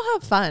fun. I still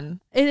have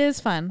fun. It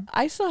is fun.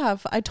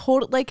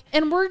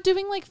 And we're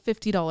doing like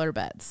 $50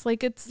 bets.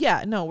 Like it's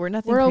we're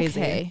nothing we're crazy.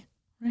 Okay.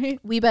 Right?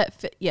 We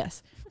bet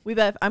we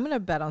bet I'm gonna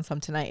bet on some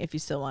tonight if you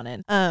still want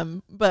in.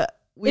 But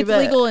it's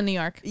legal in New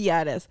York.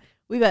 Yeah, it is.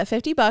 We bet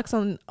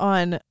 $50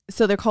 on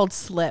so they're called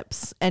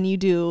slips, and you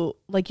do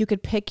like you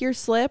could pick your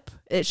slip.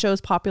 It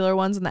shows popular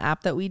ones in the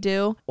app that we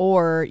do,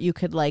 or you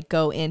could like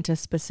go into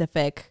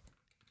specific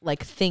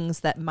like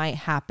things that might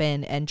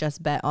happen and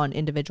just bet on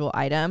individual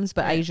items.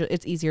 But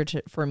it's easier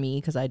for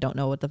me because I don't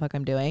know what the fuck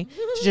I'm doing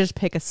to just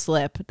pick a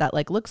slip that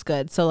like looks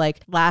good. So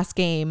like last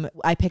game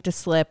I picked a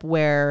slip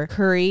where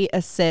Curry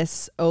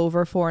assists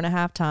over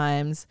 4.5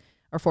 times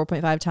or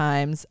 4.5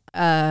 times.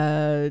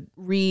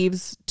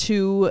 Reeves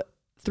 2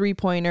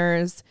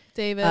 3-pointers.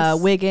 Davis.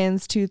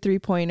 Wiggins 2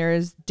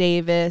 3-pointers.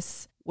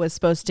 Davis was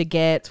supposed to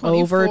get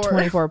 24. over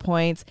 24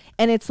 points.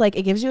 And it's like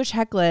it gives you a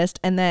checklist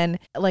and then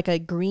like a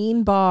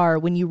green bar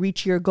when you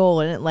reach your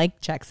goal and it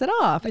like checks it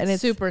off. It's and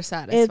it's super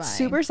satisfying. It's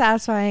super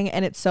satisfying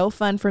and it's so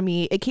fun for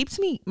me. It keeps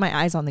my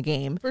eyes on the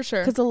game. For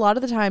sure. Because a lot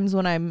of the times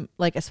when I'm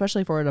like,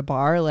 especially if we're at a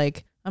bar,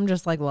 like I'm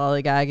just like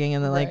lollygagging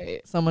and then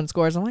like someone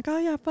scores. I'm like, oh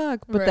yeah,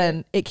 fuck. But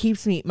then it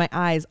keeps my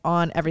eyes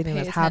on everything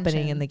that's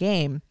happening in the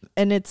game.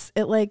 And it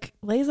like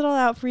lays it all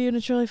out for you and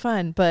it's really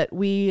fun. But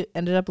we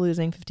ended up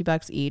losing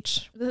 $50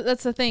 each.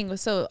 That's the thing.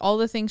 So all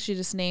the things she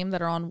just named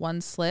that are on one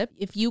slip,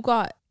 if you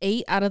got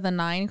 8 out of the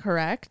 9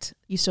 correct,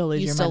 you still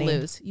lose your money.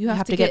 Lose. You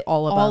have to get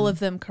all of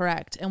them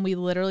correct. And we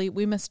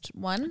missed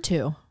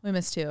 2. We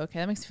missed 2. Okay,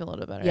 that makes me feel a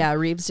little better. Yeah,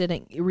 Reeves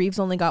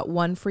only got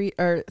 1 free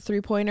or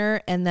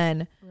 3-pointer, and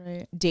then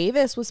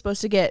Davis was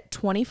supposed to get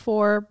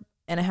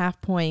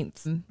 24.5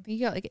 points. I think he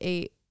got like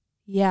 8.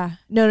 Yeah.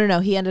 No.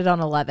 He ended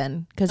on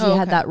 11 because he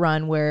had that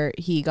run where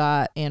he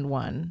got and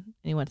won and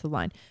he went to the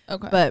line.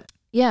 Okay. But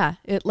yeah,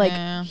 he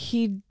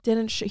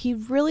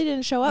really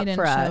didn't show up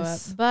for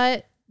us.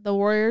 But the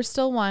Warriors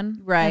still won.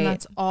 Right. And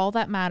that's all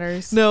that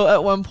matters. No,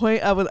 at one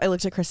point I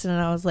looked at Kristen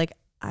and I was like,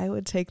 I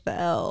would take the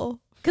L.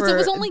 Because it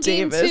was only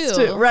Davis game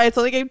 2. Right, it's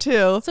only game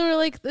 2. So we're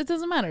like, it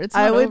doesn't matter. It's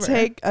not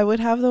I would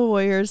have the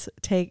Warriors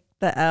take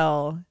the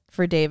L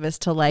for Davis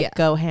to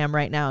go ham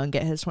right now and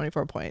get his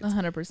 24 points.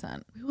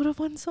 100%. We would have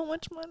won so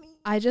much money.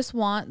 I just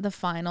want the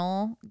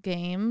final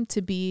game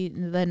to be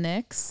the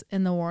Knicks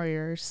and the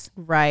Warriors.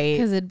 Right.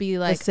 Because it'd be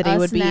like the city us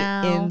would be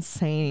now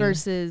insane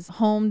versus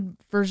home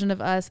version of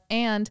us.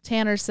 And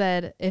Tanner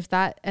said if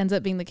that ends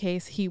up being the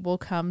case, he will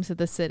come to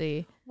the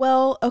city.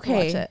 Well,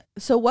 okay. Watch it.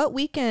 So what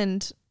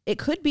weekend? It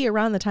could be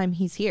around the time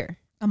he's here.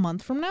 A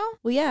month from now?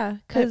 Well, yeah.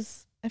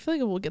 Because I feel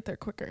like we'll get there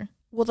quicker.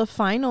 Well, the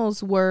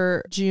finals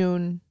were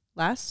June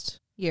last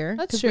year.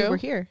 That's true. We were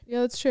here. Yeah,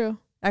 that's true.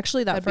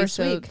 Actually, that first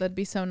week. That'd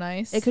be so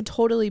nice. It could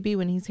totally be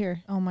when he's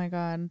here. Oh my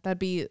God. That'd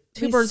be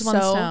 2 birds, 1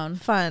 stone.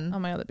 Fun. Oh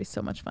my God, that'd be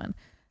so much fun.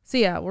 So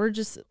yeah, we're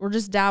just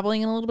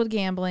dabbling in a little bit of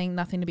gambling.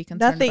 Nothing to be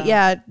concerned about.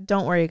 Yeah,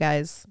 don't worry,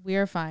 guys. We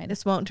are fine.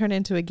 This won't turn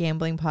into a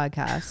gambling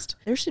podcast.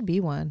 There should be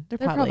one. There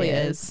probably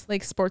is.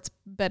 Like sports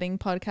betting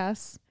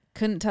podcasts.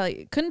 Couldn't tell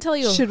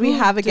you. Should we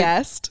have a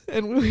guest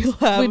and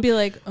we'd be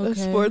like, okay, a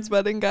sports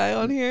betting guy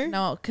on here?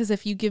 No, because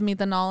if you give me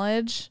the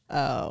knowledge,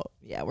 oh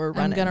yeah, we're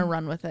running. I'm gonna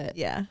run with it.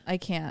 Yeah, I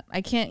can't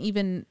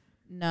even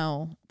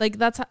know. Like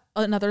that's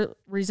another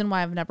reason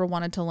why I've never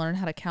wanted to learn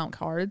how to count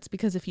cards,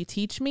 because if you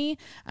teach me,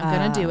 I'm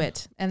gonna do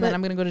it, and then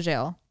I'm gonna go to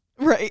jail.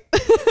 Right.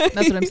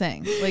 That's what I'm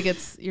saying. Like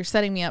you're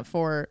setting me up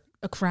for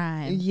a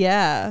crime.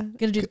 Yeah.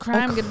 Gonna do the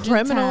crime, gonna do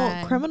the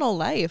time. Criminal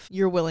life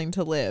you're willing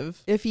to live.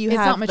 If you it's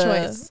have not my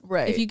choice.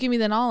 Right. If you give me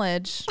the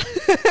knowledge,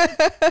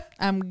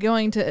 I'm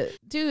going to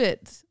do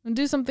it and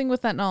do something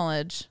with that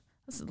knowledge.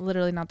 That's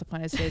literally not the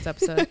point of today's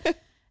episode.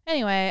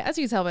 Anyway, as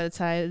you can tell by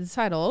the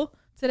title,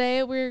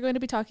 today we're going to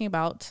be talking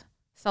about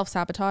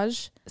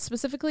self-sabotage,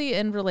 specifically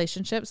in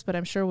relationships, but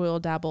I'm sure we'll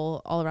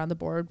dabble all around the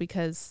board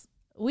because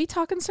we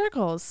talk in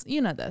circles.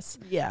 You know this.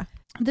 Yeah.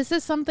 This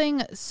is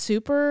something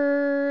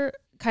super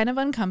kind of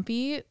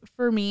uncomfy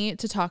for me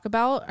to talk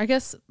about. I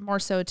guess more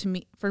so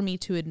for me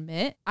to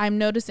admit. I'm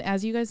noticing,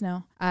 as you guys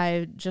know,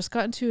 I just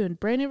got into a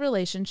brand new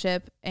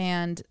relationship,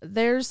 and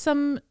there's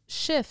some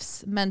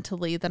shifts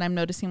mentally that I'm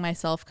noticing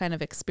myself kind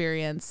of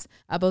experience,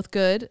 both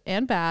good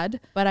and bad,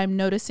 but I'm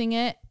noticing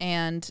it,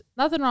 and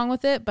nothing wrong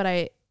with it, but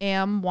I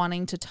am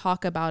wanting to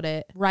talk about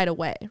it right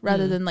away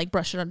rather than like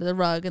brush it under the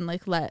rug and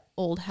like let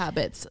old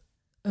habits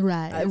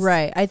arise.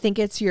 Right. I think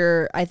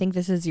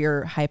this is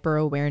your hyper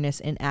awareness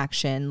in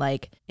action.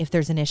 Like, if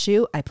there's an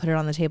issue, I put it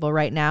on the table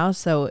right now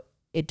so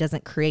it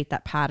doesn't create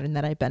that pattern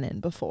that I've been in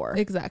before.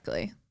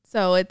 Exactly.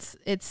 So it's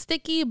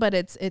sticky, but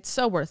it's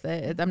so worth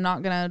it. I'm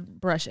not going to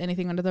brush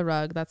anything under the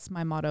rug. That's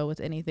my motto with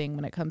anything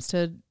when it comes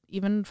to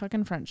even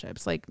fucking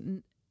friendships, like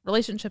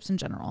relationships in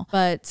general.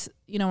 But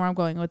you know where I'm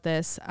going with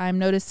this. I'm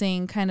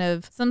noticing kind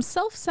of some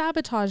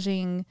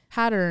self-sabotaging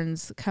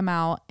patterns come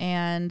out,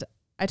 and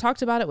I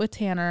talked about it with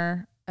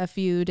Tanner a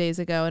few days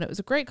ago, and it was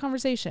a great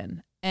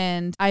conversation.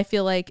 And I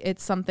feel like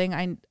it's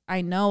something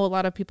I know a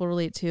lot of people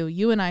relate to.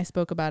 You and I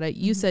spoke about it.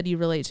 You said you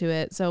relate to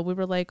it. So we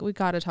were like, we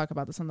got to talk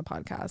about this on the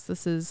podcast.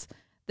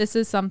 This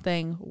is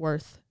something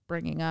worth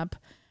bringing up.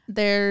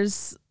 I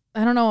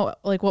don't know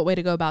like what way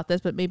to go about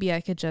this, but maybe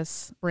I could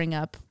just bring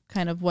up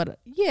kind of what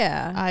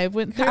I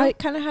went through.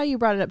 Kind of how you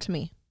brought it up to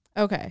me.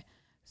 Okay.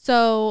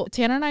 So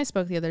Tanner and I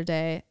spoke the other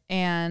day,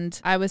 and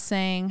I was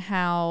saying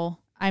how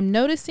I'm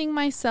noticing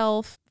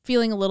myself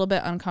feeling a little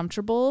bit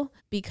uncomfortable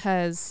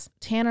because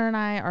Tanner and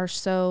I are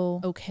so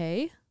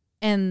okay,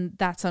 and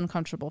that's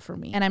uncomfortable for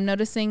me. And I'm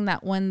noticing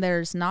that when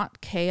there's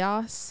not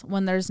chaos,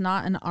 when there's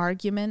not an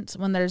argument,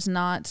 when there's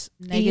not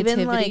negativity.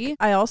 Even like,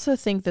 I also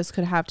think this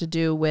could have to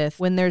do with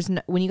when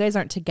you guys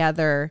aren't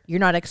together, you're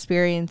not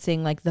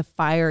experiencing like the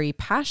fiery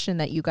passion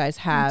that you guys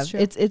have.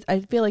 It's I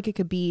feel like it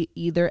could be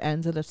either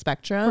ends of the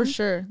spectrum. For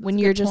sure. When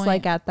you're just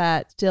like at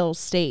that still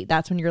state,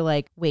 that's when you're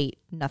like, wait,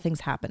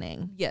 nothing's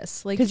happening.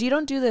 Yes. Like, because you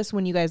don't do this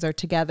when you guys are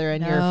together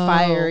and you're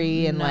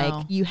fiery and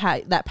like you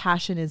have that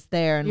passion is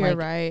there, and you're like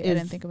right. I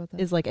didn't think about that.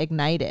 Is like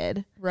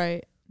ignited.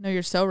 Right. No,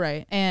 you're so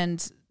right.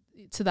 And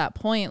to that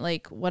point,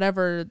 like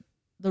whatever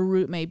the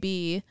root may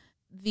be,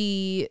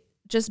 the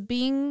just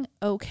being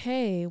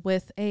okay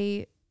with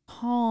a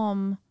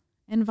calm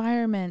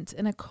environment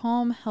and a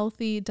calm,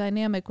 healthy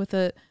dynamic with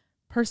a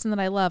person that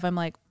I love. I'm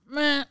like,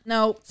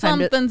 no,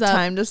 something's up.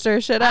 Time to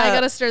stir shit up. I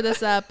gotta stir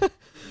this up.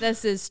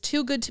 This is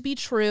too good to be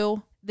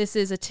true. This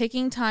is a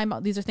ticking time.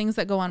 These are things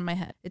that go on in my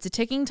head. It's a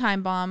ticking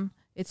time bomb.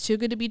 It's too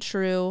good to be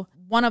true.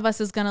 One of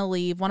us is going to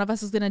leave. One of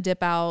us is going to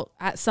dip out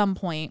at some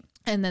point.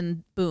 And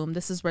then boom,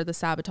 this is where the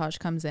sabotage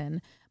comes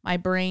in. My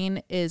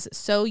brain is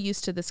so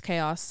used to this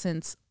chaos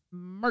since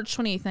March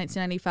 28th,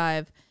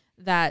 1995,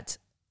 that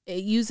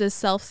it uses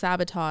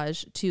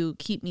self-sabotage to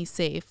keep me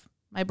safe.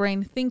 My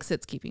brain thinks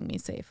it's keeping me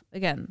safe.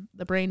 Again,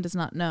 the brain does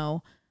not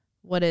know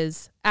what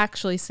is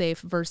actually safe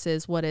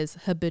versus what is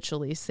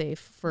habitually safe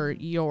for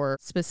your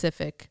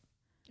specific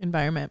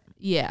environment.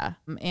 Yeah.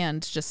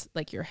 And just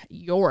like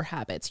your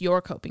habits,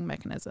 your coping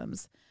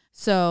mechanisms.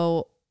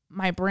 So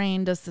my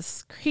brain does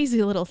this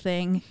crazy little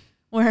thing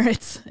where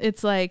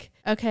it's like,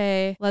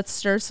 okay, let's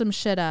stir some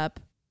shit up.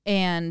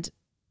 And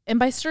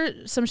by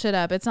stir some shit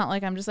up, it's not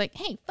like I'm just like,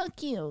 hey,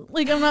 fuck you.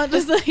 Like, I'm not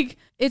just like,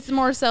 it's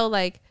more so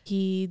like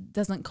he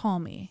doesn't call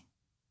me.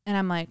 And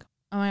I'm like,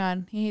 oh my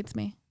God, he hates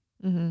me.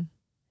 Mm-hmm.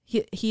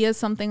 He has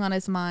something on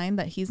his mind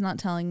that he's not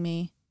telling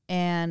me.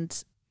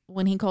 And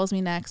when he calls me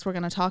next, we're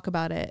going to talk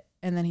about it.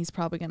 And then he's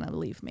probably going to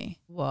leave me.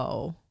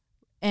 Whoa.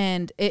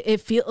 And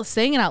it feels,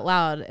 saying it out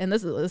loud, and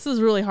this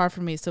is really hard for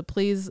me. So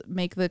please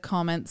make the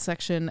comment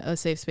section a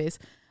safe space.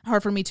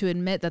 Hard for me to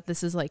admit that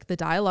this is like the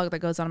dialogue that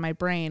goes on in my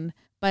brain.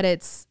 But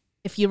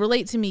if you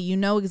relate to me, you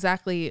know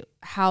exactly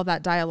how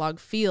that dialogue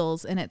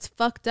feels. And it's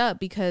fucked up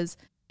because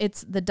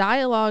it's the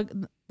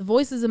dialogue, the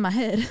voices in my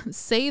head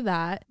say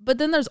that. But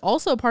then there's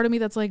also a part of me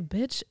that's like,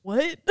 bitch,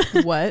 what?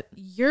 What?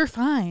 You're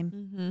fine.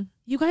 Mm-hmm.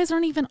 You guys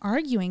aren't even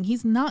arguing.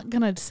 He's not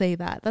going to say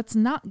that. That's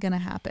not going to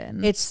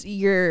happen. It's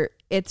your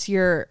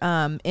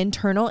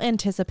internal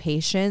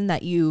anticipation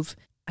that you've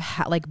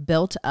like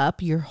built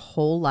up your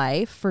whole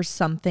life for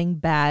something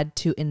bad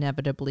to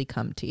inevitably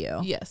come to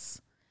you.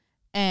 Yes.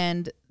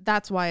 And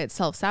that's why it's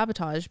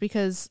self-sabotage,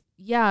 because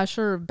yeah,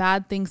 sure,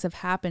 bad things have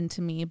happened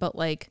to me, but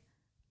like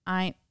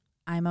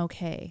I'm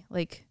okay.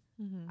 Like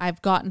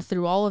I've gotten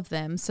through all of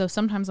them. So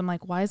sometimes I'm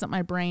like, why isn't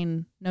my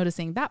brain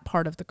noticing that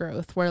part of the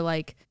growth where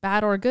like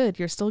bad or good,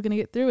 you're still going to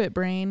get through it,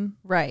 brain.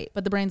 Right.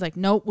 But the brain's like,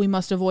 nope, we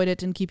must avoid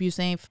it and keep you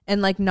safe.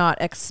 And like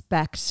not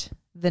expect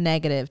the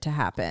negative to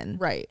happen.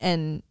 Right.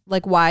 And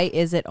like, why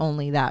is it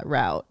only that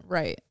route?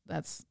 Right.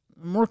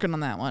 I'm working on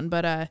that one.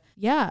 But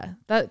yeah,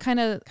 that kind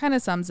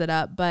of sums it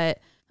up. But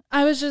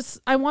I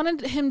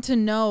wanted him to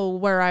know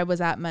where I was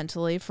at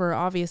mentally for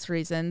obvious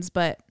reasons.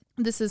 But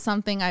this is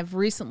something I've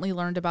recently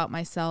learned about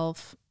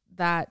myself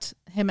that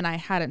him and I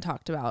hadn't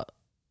talked about.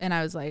 And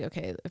I was like,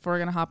 okay, if we're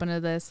going to hop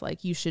into this,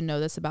 like, you should know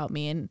this about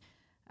me. And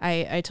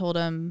I told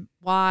him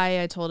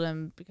why. I told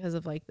him because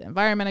of like the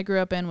environment I grew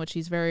up in, which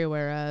he's very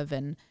aware of.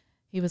 And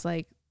he was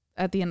like,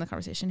 at the end of the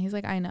conversation, he's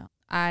like, I know.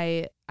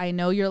 I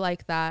know you're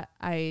like that.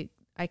 I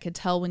could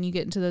tell when you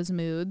get into those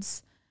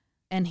moods.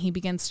 And he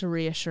begins to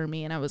reassure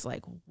me. And I was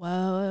like,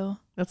 whoa.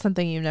 That's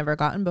something you've never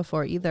gotten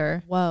before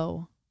either.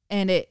 Whoa.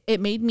 And it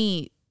made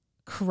me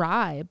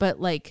cry,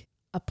 but like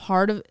a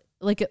part of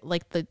like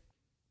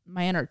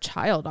my inner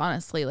child,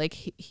 honestly, like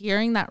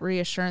hearing that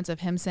reassurance of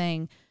him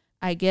saying,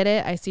 I get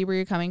it. I see where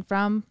you're coming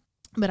from,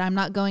 but I'm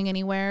not going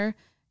anywhere.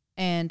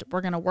 And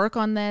we're going to work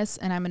on this.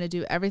 And I'm going to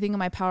do everything in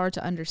my power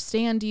to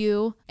understand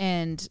you.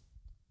 And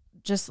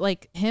just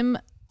like him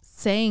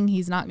saying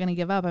he's not going to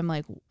give up. I'm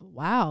like,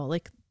 wow,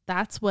 like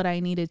that's what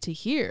I needed to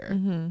hear.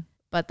 Mm-hmm.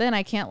 But then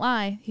I can't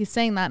lie. He's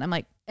saying that. And I'm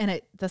like, and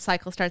the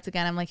cycle starts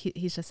again. I'm like,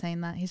 he's just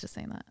saying that. He's just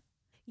saying that.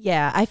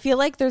 Yeah. I feel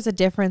like there's a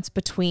difference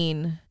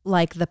between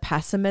like the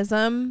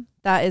pessimism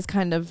that is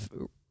kind of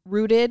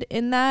rooted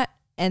in that,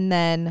 and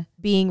then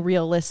being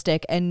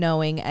realistic and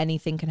knowing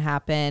anything can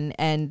happen.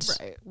 And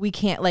we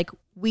can't, like,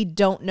 we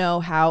don't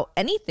know how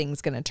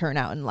anything's going to turn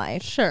out in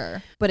life.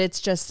 Sure. But it's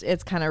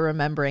kind of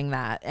remembering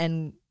that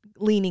and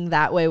leaning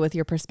that way with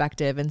your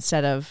perspective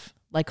instead of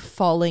like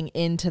falling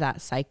into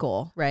that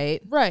cycle.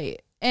 Right.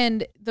 Right.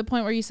 And the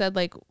point where you said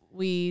like,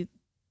 we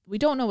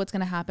don't know what's going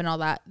to happen, all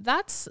that,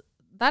 that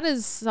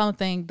is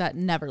something that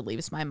never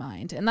leaves my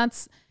mind. And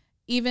that's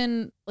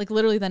even like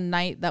literally the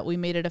night that we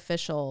made it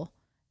official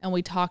and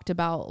we talked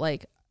about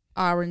like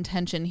our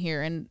intention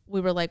here. And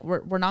we were like,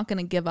 we're not going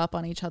to give up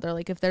on each other.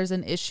 Like if there's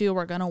an issue,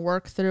 we're going to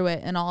work through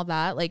it and all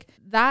that. Like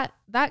that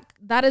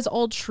is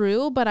all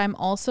true. But I'm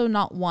also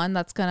not one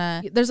that's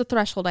there's a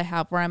threshold I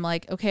have where I'm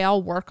like, okay,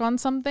 I'll work on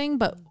something.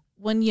 But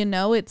when you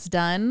know it's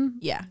done,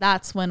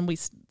 that's when we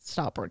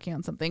stop working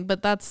on something.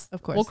 But that's,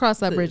 of course, we'll cross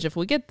that bridge if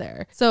we get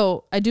there.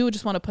 So I do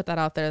just want to put that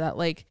out there that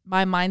like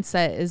my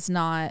mindset is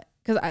not,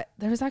 because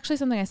there was actually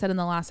something I said in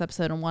the last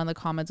episode, and one of the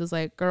comments was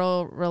like,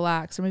 girl,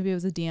 relax. Or maybe it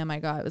was a DM I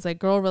got. It was like,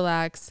 girl,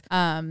 relax.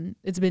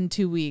 It's been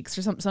 2 weeks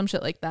or some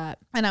shit like that.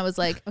 And I was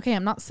like, okay,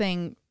 I'm not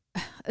saying,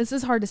 this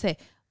is hard to say.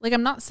 Like,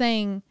 I'm not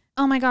saying,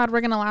 oh my God,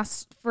 we're going to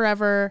last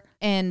forever.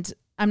 And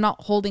I'm not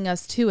holding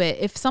us to it.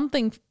 If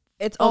something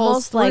it's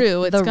almost like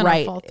it's going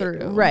to fall through.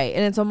 Right.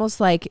 And it's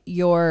almost like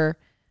your,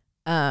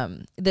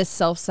 this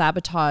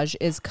self-sabotage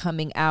is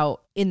coming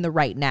out in the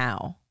right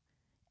now.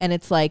 And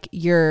it's like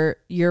you're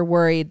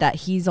worried that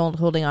he's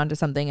holding on to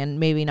something and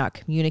maybe not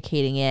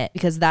communicating it,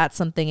 because that's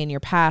something in your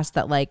past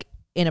that like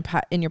in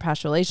your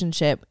past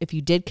relationship, if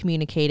you did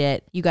communicate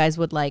it, you guys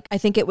would like, I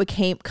think it would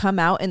come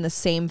out in the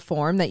same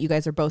form that you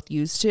guys are both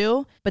used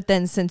to. But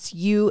then since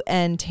you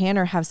and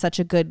Tanner have such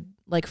a good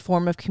like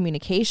form of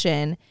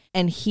communication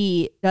and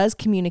he does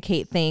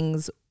communicate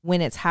things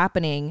when it's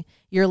happening,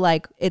 you're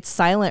like, it's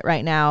silent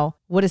right now.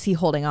 What is he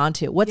holding on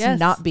to? What's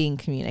not being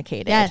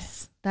communicated?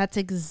 Yes. That's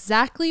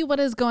exactly what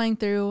is going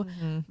through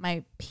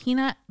my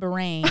peanut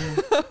brain.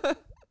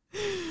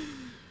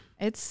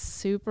 It's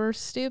super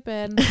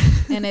stupid.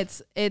 And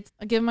it's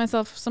I give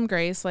myself some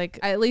grace. Like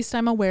at least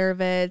I'm aware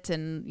of it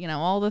and you know,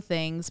 all the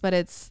things, but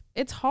it's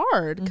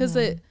hard because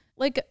it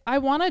like, I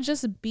want to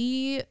just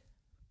be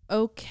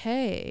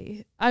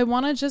okay. I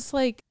want to just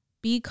like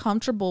be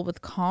comfortable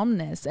with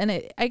calmness. And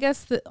I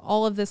guess that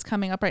all of this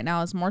coming up right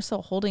now is more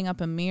so holding up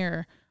a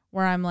mirror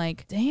where I'm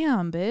like,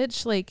 damn,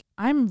 bitch, like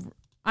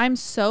I'm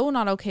so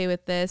not okay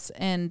with this.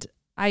 And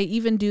I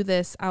even do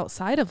this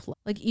outside of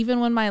like, even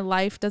when my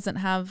life doesn't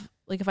have,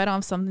 like if I don't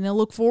have something to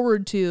look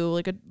forward to,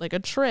 like a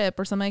trip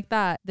or something like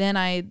that, then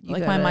my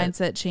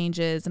mindset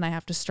changes and I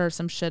have to stir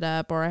some shit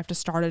up or I have to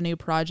start a new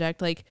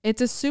project. Like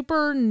it's a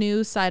super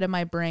new side of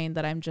my brain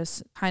that I'm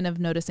just kind of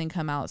noticing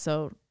come out.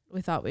 So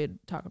we thought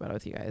we'd talk about it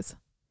with you guys.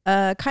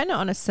 Kind of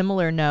on a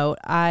similar note,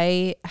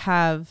 I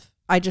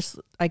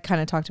kind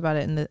of talked about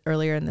it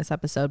earlier in this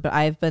episode, but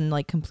I've been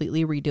like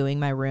completely redoing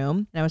my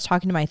room. And I was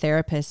talking to my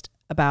therapist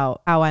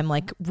about how I'm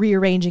like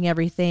rearranging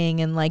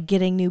everything and like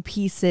getting new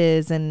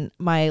pieces and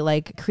my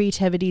like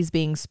creativity is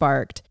being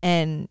sparked.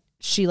 And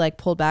she like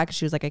pulled back and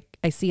she was like,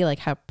 I see like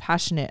how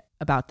passionate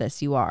about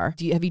this you are.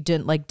 Have you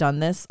done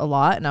this a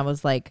lot? And I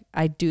was like,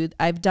 I've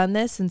done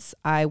this since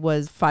I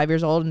was 5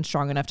 years old and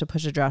strong enough to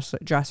push a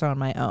dresser on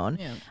my own.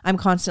 Yeah. I'm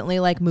constantly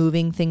like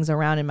moving things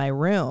around in my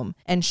room.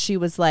 And she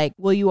was like,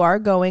 well, you are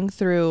going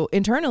through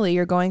internally,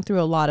 you're going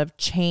through a lot of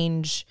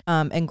change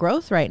and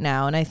growth right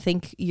now. And I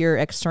think your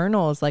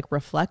external is like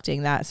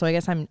reflecting that. So I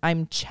guess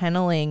I'm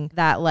channeling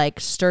that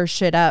like stir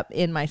shit up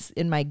in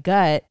my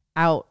gut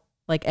out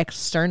like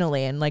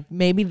externally. And like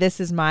maybe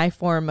this is my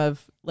form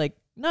of like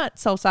not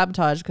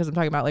self-sabotage because I'm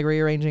talking about like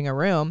rearranging a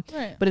room,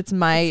 right, but it's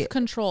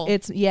control.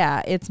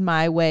 It's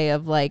my way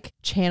of like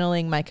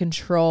channeling my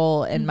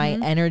control and my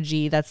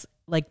energy that's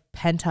like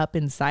pent up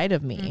inside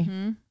of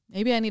me.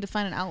 Maybe I need to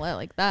find an outlet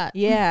like that.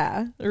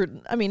 Yeah. Or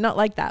I mean, not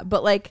like that,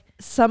 but like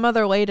some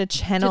other way to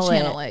channel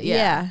it.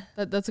 Yeah.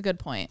 That's a good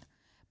point.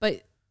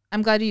 But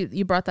I'm glad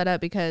you brought that up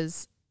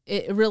because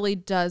it really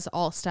does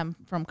all stem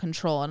from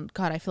control. And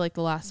God, I feel like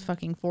the last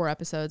fucking 4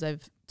 episodes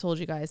I've told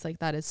you guys like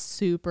that is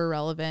super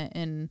relevant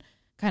in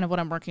kind of what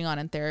I'm working on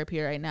in therapy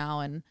right now.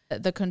 And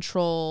the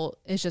control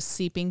is just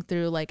seeping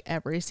through like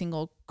every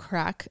single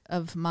crack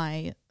of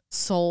my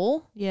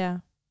soul. Yeah.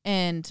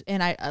 And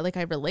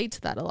I relate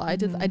to that a lot. I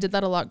did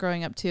that a lot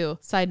growing up too.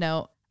 Side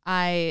note,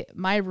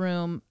 my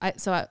room,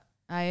 did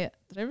I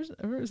ever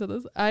say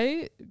this?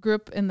 I grew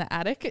up in the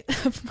attic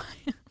of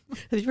my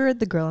Have you ever read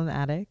The Girl in the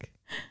Attic?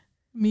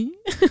 Me?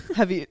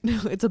 Have you?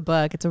 No, it's a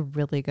book. It's a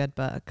really good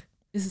book.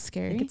 Is it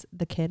scary? It's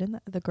the kid and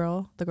the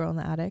girl in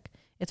the attic.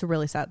 It's a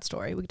really sad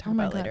story. We can talk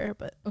about it later,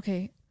 but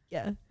okay.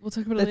 Yeah. We'll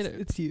talk about it later.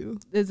 It's you.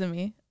 Is it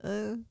me?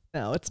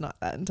 No, it's not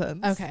that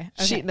intense.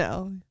 Okay.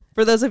 No.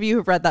 For those of you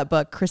who've read that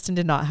book, Kristen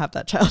did not have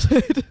that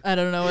childhood. I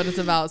don't know what it's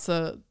about,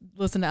 so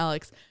listen to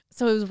Alex.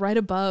 So it was right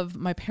above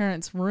my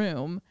parents'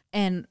 room,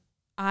 and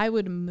I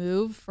would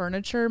move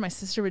furniture. My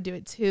sister would do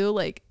it too,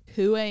 like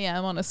 2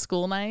 a.m. on a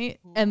school night.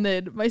 And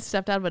then my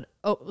stepdad would,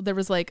 there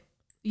was like,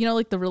 you know,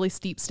 like the really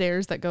steep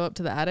stairs that go up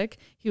to the attic.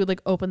 He would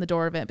like open the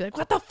door of it and be like,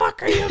 what the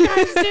fuck are you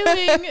guys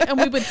doing? And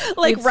we would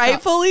like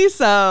rightfully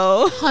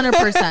so.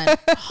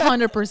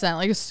 100%,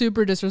 like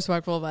super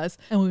disrespectful of us.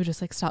 And we would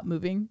just like stop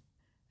moving.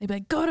 They'd be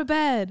like, go to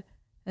bed.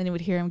 And you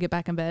would hear him get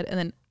back in bed, and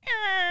then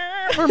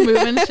we're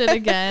moving shit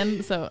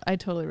again. So I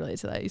totally relate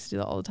to that. I used to do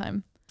that all the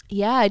time.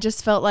 Yeah, I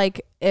just felt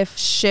like if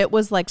shit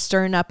was like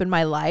stirring up in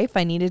my life,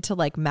 I needed to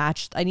like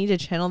I need to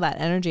channel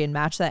that energy and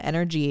match that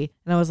energy.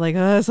 And I was like,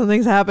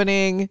 something's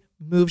happening.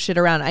 Move shit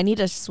around. I need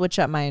to switch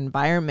up my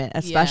environment,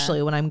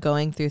 especially when I'm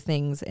going through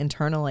things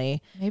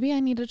internally. Maybe I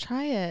need to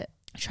try it.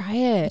 Try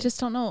it. I just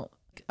don't know.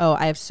 Oh,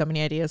 I have so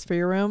many ideas for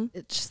your room.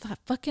 It's just that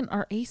fucking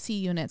our AC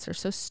units are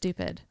so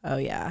stupid. Oh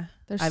yeah.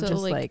 They're I've so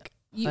just like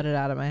let it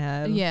out of my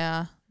head.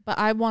 Yeah. But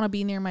I want to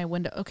be near my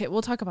window. Okay,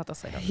 we'll talk about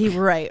this later.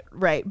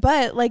 Right.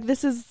 But like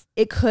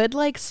it could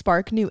like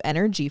spark new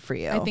energy for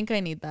you. I think I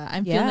need that.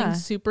 I'm feeling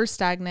super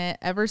stagnant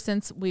ever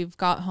since we've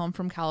got home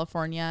from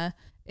California.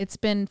 It's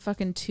been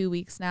fucking 2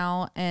 weeks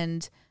now,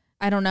 and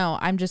I don't know.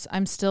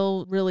 I'm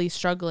still really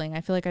struggling.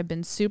 I feel like I've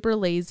been super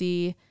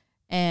lazy,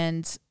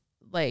 and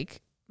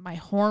like my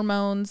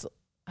hormones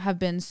have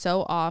been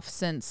so off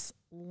since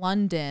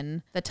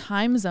London, the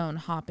time zone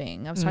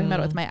hopping. I was talking about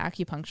it with my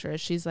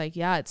acupuncturist. She's like,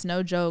 yeah, it's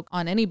no joke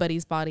on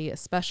anybody's body,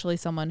 especially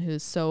someone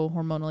who's so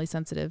hormonally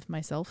sensitive,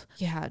 myself.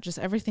 Yeah, just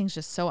everything's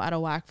just so out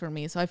of whack for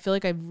me. So I feel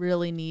like I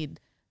really need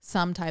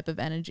some type of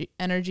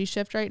energy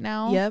shift right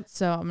now. Yep.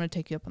 So I'm going to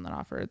take you up on that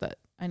offer that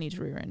I need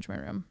to rearrange my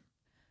room.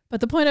 But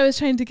the point I was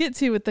trying to get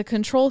to with the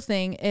control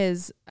thing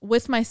is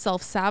with my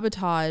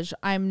self-sabotage,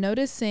 I'm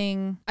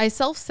noticing I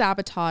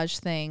self-sabotage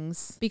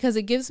things because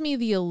it gives me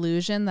the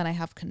illusion that I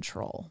have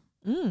control.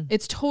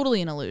 It's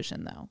totally an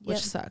illusion though, which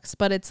sucks.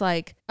 But it's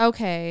like,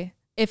 okay,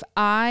 if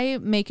I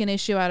make an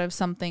issue out of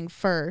something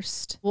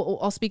first, well,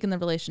 I'll speak in the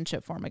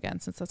relationship form again,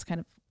 since that's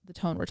kind of the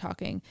tone we're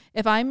talking.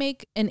 If I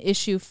make an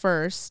issue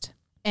first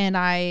and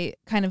I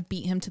kind of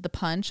beat him to the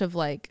punch of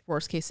like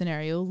worst case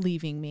scenario,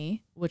 leaving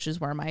me, which is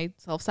where my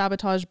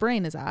self-sabotage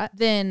brain is at,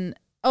 then,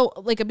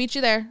 like I beat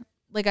you there.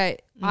 Like I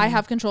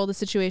have control of the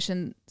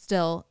situation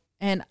still,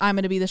 and I'm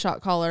going to be the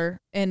shot caller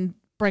and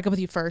break up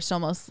with you first,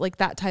 almost like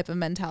that type of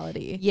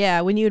mentality.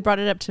 Yeah, when you had brought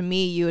it up to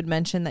me, you had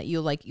mentioned that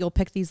you'll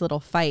pick these little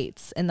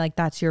fights, and like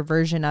that's your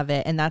version of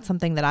it, and that's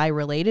something that I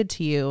related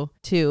to you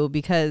too,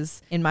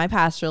 because in my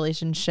past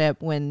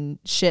relationship, when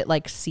shit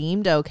like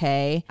seemed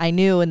okay, I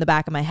knew in the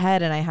back of my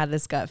head, and I had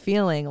this gut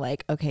feeling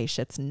like, okay,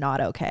 shit's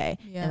not okay,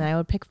 and I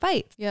would pick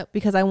fights. Yep.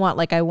 Because I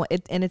want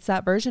it, and it's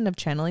that version of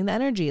channeling the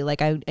energy.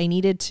 Like I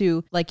needed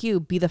to, like you,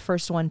 be the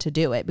first one to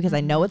do it because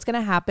I know it's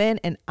gonna happen,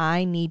 and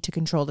I need to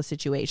control the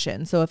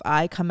situation. So if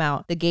I come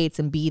out the gates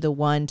and be the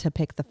one to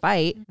pick the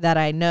fight that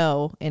I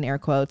know, in air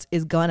quotes,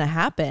 is gonna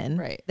happen,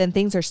 right, then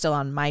things are still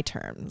on my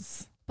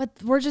terms. But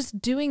we're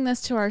just doing this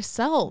to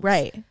ourselves,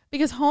 right?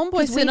 Because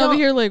homeboy's sitting over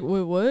here like,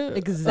 wait, what?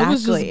 Exactly. I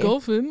was just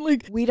golfing.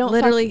 Like we don't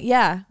literally,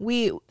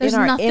 there's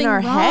nothing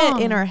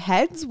wrong. In our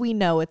heads, we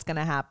know it's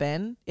gonna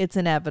happen. It's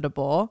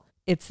inevitable.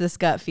 It's this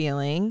gut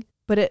feeling,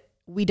 but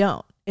we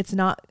don't. It's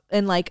not,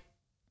 and like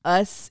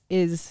us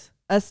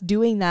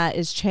doing that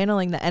is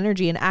channeling the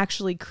energy and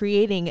actually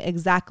creating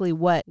exactly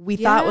what we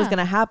thought was going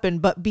to happen.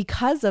 But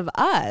because of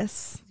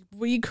us,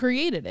 we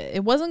created it.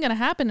 It wasn't going to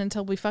happen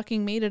until we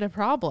fucking made it a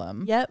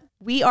problem. Yep.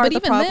 We are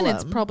the problem. But even then,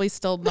 it's probably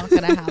still not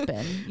going to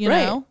happen. You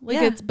know? Like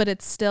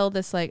it's still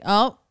this like,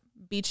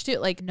 beach too,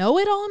 like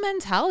know-it-all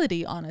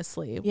mentality,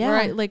 honestly.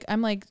 Yeah. Where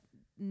I'm like,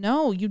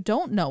 no, you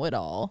don't know it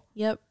all.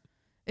 Yep.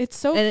 It's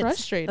so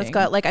frustrating.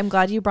 I'm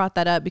glad you brought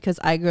that up because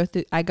I go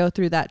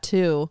through that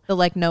too. The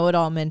like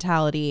know-it-all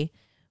mentality.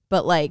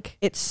 But like,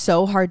 it's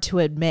so hard to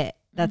admit.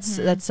 That's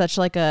such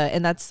like I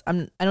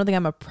don't think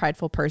I'm a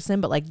prideful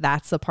person, but like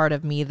that's the part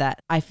of me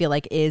that I feel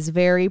like is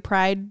very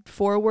pride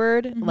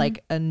forward,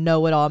 like a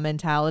know-it-all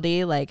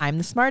mentality. Like I'm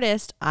the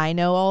smartest. I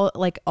know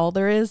all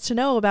there is to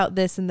know about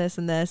this and this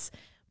and this.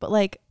 But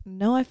like,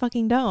 no, I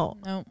fucking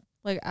don't. No,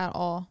 like at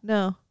all.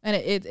 No. And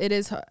it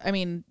is, I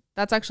mean,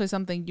 that's actually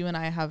something you and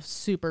I have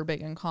super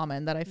big in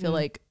common that I feel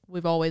like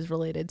we've always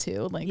related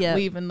to. Like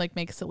we even like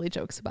make silly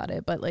jokes about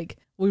it, but like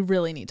we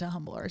really need to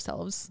humble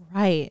ourselves.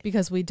 Right.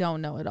 Because we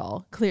don't know it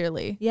all,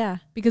 clearly. Yeah.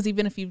 Because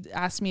even if you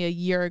asked me a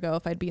year ago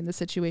if I'd be in this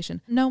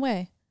situation, no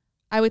way.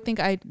 I would think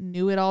I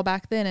knew it all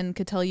back then and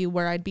could tell you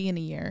where I'd be in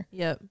a year.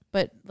 Yep.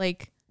 But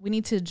like we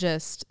need to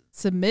just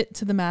submit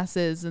to the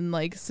masses and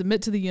like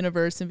submit to the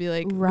universe and be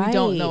like, Right. we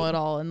don't know it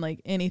all. And like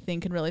anything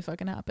can really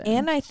fucking happen.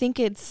 And I think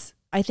it's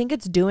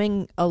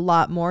doing a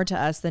lot more to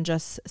us than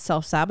just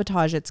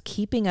self-sabotage. It's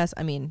keeping us,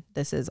 I mean,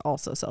 this is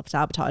also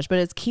self-sabotage, but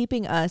it's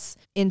keeping us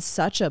in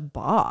such a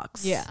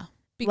box. Yeah.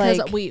 Because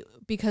Like,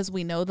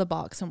 we know the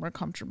box and we're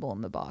comfortable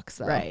in the box.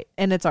 So. right.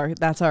 And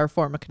that's our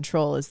form of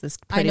control, is this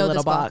pretty I know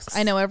little this box.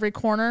 I know every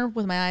corner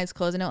with my eyes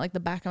closed. I know it like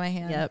the back of my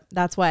hand. Yep.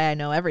 That's why I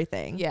know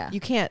everything. Yeah. You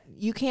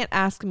can't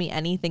ask me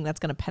anything that's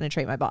going to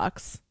penetrate my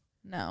box.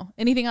 No.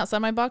 Anything outside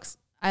my box,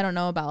 I don't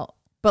know about.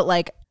 But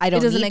like, I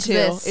don't doesn't need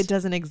exist. to. It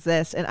doesn't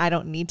exist, and I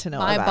don't need to know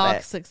My about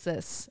box it.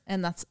 exists,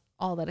 and that's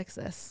all that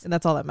exists. And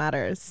that's all that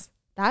matters.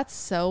 That's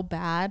so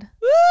bad.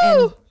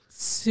 Woo! And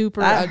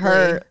super That ugly.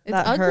 hurt. It's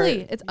That ugly.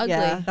 hurt. It's ugly.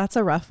 Yeah, that's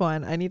a rough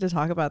one. I need to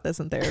talk about this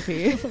in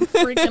therapy.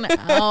 Freaking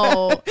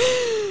out.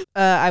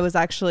 I was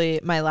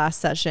actually, my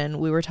last session,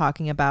 we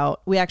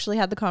actually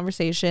had the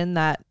conversation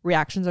that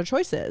reactions are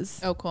choices.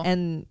 Oh, cool.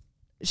 And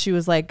she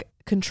was like,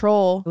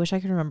 control. I wish I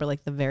could remember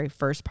like the very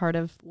first part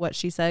of what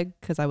she said,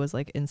 because I was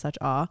like in such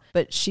awe.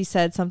 But she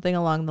said something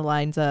along the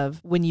lines of,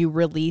 when you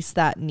release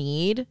that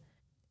need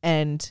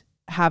and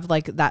have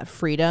like that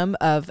freedom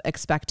of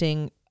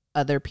expecting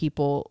other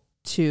people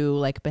to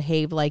like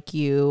behave like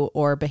you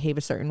or behave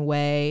a certain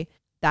way,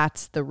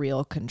 that's the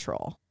real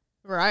control.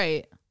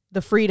 Right.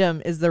 The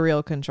freedom is the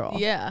real control.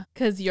 Yeah.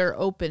 Because you're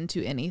open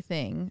to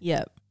anything.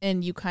 Yep.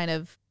 And you kind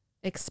of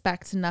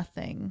expect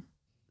nothing.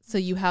 So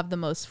you have the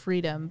most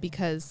freedom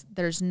because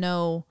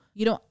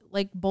you don't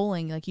like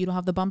bowling, like you don't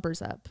have the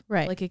bumpers up.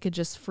 Right. Like it could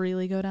just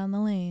freely go down the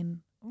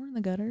lane or in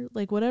the gutter,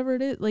 like whatever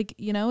it is. Like,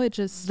 it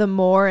just. The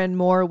more and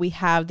more we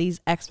have these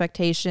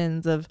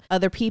expectations of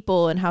other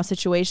people and how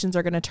situations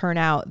are going to turn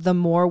out, the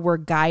more we're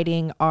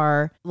guiding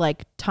our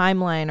like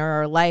timeline or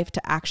our life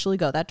to actually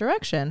go that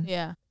direction.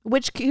 Yeah.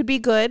 Which could be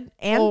good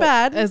and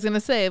bad. I was going to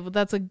say, but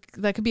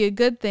that could be a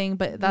good thing,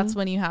 but that's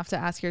when you have to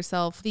ask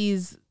yourself,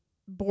 these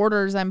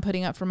borders I'm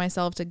putting up for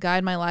myself to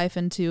guide my life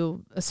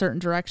into a certain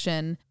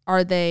direction,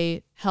 are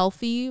they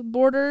healthy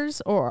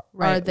borders, or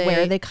where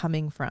are they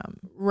coming from?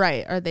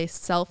 Right. Are they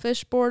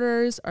selfish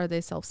borders? Are they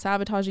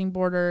self-sabotaging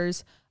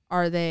borders?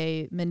 Are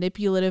they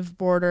manipulative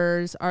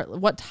borders?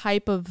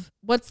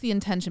 What's the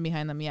intention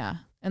behind them? Yeah.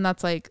 And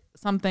that's like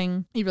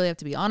something you really have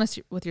to be honest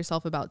with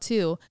yourself about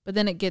too. But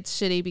then it gets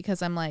shitty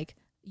because I'm like,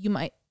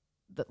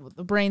 the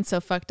brain's so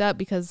fucked up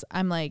because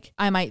I'm like,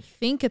 I might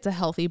think it's a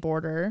healthy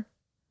border,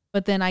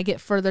 but then I get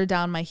further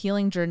down my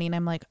healing journey and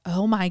I'm like,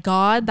 oh my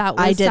God, that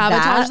was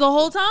sabotage the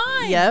whole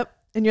time. Yep.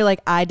 And you're like,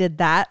 I did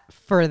that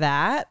for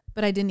that.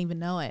 But I didn't even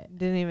know it.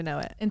 Didn't even know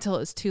it. Until it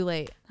was too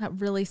late. That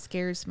really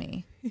scares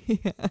me.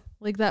 Yeah.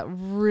 Like that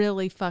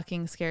really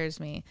fucking scares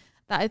me.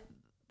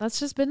 That's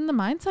just been the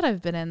mindset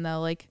I've been in though.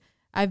 Like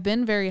I've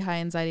been very high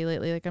anxiety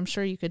lately. Like I'm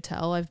sure you could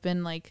tell. I've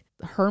been like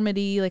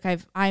hermity. Like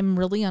I'm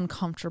really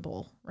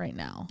uncomfortable right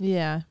now.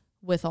 Yeah.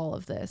 With all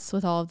of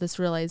this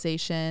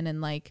realization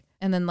and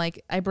then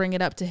I bring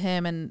it up to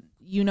him and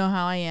you know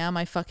how I am.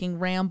 I fucking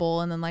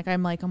ramble and then like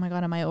I'm like, oh my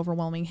God, am I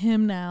overwhelming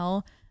him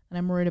now? And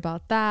I'm worried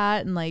about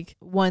that. And like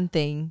one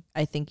thing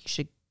I think you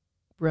should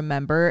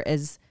remember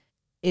is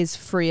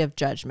free of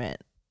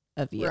judgment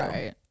of you.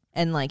 Right.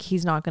 And like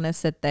he's not gonna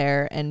sit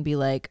there and be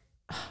like,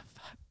 oh,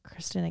 fuck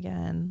Kristen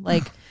again.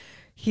 Like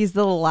he's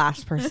the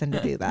last person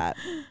to do that.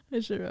 I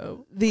should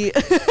hope.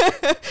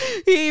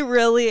 He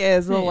really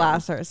is the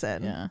last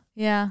person. Yeah.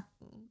 Yeah.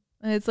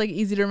 And it's like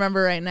easy to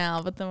remember right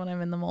now, but then when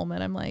I'm in the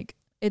moment, I'm like,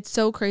 it's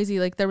so crazy.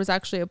 Like there was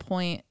actually a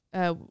point,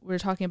 we were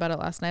talking about it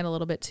last night a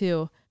little bit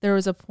too. There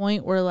was a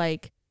point where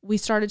like we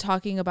started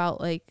talking about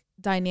like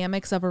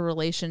dynamics of a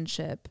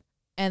relationship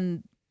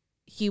and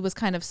he was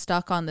kind of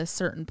stuck on this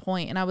certain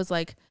point. And I was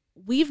like,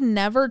 we've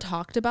never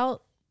talked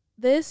about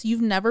this.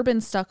 You've never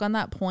been stuck on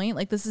that point.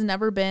 Like this has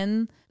never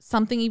been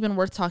something even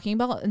worth talking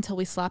about until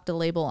we slapped a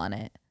label on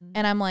it. Mm-hmm.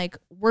 And I'm like,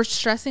 we're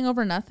stressing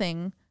over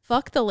nothing.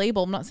 Fuck the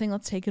label. I'm not saying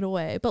let's take it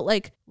away, but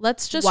like,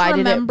 let's just remember.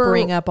 Why did it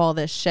bring up all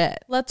this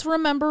shit? Let's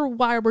remember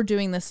why we're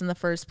doing this in the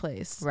first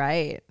place.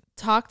 Right.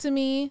 Talk to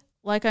me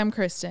like I'm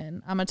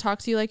Kristen. I'm going to talk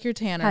to you like you're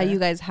Tanner. How you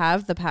guys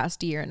have the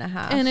past year and a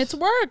half. And it's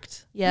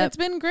worked. Yeah. It's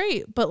been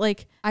great. But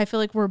like, I feel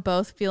like we're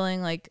both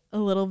feeling like a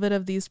little bit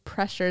of these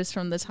pressures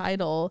from the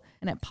title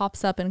and it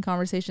pops up in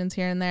conversations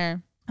here and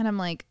there. And I'm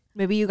like,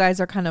 maybe you guys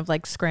are kind of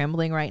like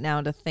scrambling right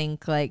now to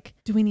think like,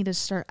 do we need to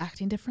start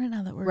acting different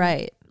now that we're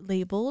right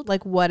labeled?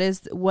 Like what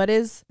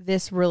is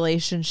this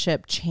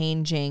relationship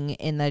changing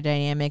in the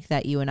dynamic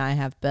that you and I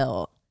have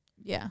built?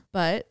 Yeah.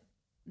 But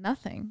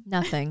nothing.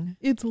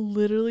 It's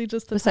literally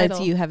just the besides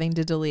title. You having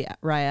to delete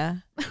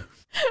Raya.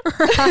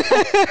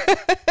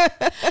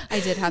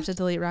 I did have to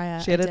delete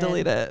Raya. She had to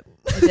delete it.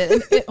 I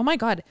did. Oh my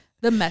God.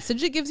 The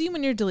message it gives you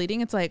when you're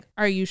deleting, it's like,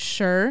 are you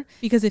sure?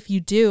 Because if you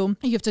do,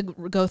 you have to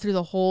go through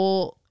the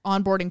whole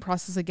onboarding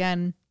process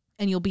again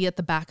and you'll be at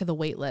the back of the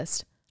wait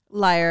list.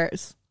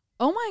 Liars.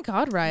 Oh my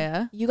God,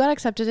 Raya. You got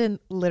accepted in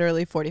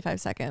literally 45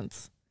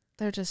 seconds.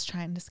 They're just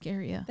trying to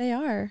scare you. They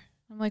are.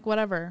 I'm like,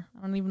 whatever.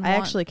 I don't even I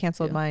actually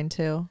canceled mine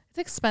too. It's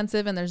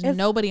expensive and there's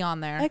nobody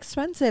on there.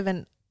 Expensive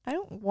and I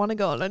don't want to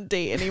go on a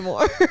date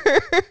anymore.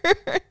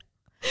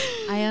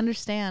 I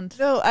understand.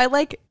 No,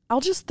 I'll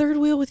just third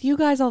wheel with you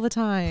guys all the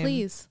time.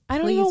 Please. I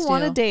don't even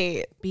want a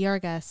date. Be our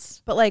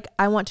guest. But like,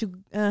 I want to,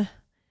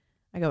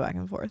 I go back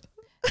and forth.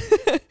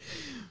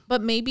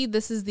 But maybe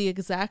this is the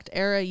exact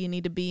era you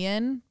need to be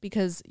in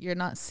because you're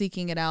not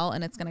seeking it out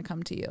and it's going to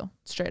come to you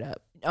straight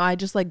up. No, I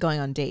just like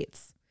going on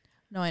dates.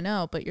 No, I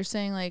know. But you're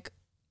saying like,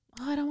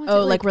 oh, I don't want to.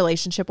 Oh, like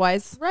relationship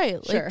wise?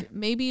 Right. Sure. Like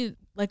maybe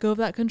let go of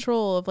that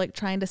control of like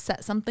trying to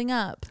set something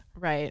up.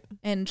 Right.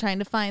 And trying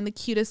to find the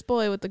cutest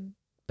boy with the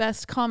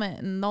best comment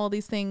and all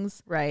these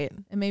things. Right.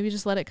 And maybe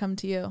just let it come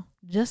to you.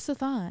 Just a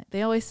thought.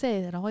 They always say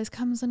it always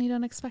comes when you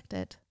don't expect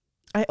it.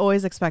 I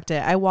always expect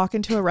it. I walk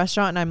into a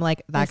restaurant and I'm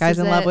like, that guy's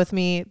in love with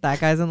me.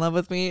 That guy's in love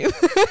with me.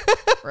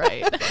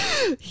 Right.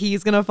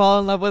 He's going to fall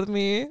in love with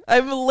me.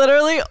 I'm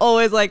literally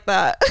always like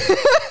that.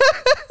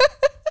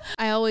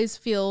 I always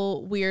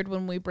feel weird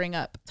when we bring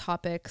up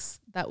topics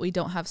that we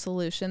don't have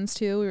solutions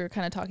to. We were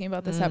kind of talking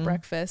about this at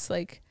breakfast.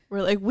 Like,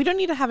 we're like, we don't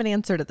need to have an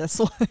answer to this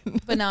one.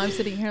 But now I'm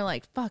sitting here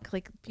like, fuck,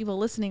 like people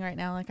listening right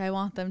now, like I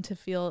want them to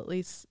feel at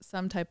least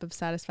some type of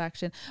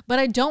satisfaction, but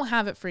I don't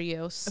have it for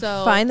you.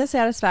 So find the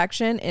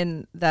satisfaction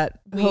in that.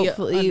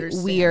 Hopefully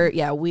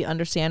we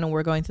understand and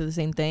we're going through the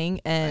same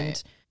thing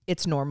and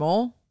it's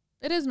normal.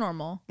 It is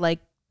normal. Like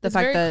it's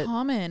fact very that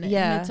common.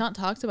 Yeah. And it's not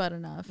talked about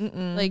enough.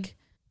 Like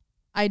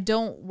I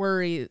don't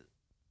worry.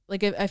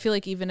 Like I feel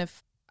like even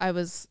if I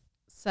was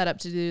set up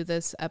to do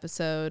this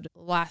episode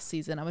last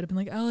season, I would have been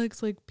like,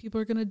 Alex, like people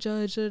are gonna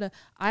judge it.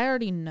 I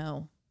already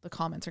know the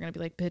comments are gonna be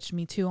like, bitch,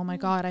 me too. Oh my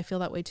God, I feel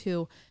that way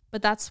too.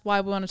 But that's why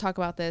we want to talk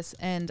about this,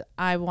 and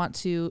I want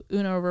to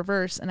Uno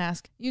reverse and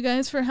ask you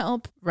guys for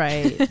help.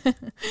 Right.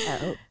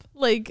 Help.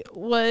 Like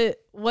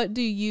what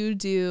do you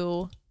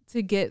do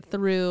to get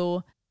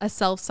through a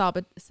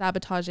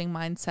self-sabotaging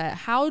mindset?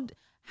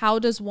 How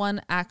does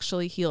one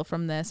actually heal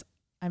from this?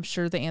 I'm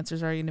sure the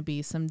answers are going to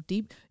be some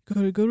deep,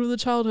 gotta go to the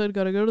childhood,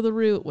 gotta go to the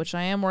root, which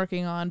I am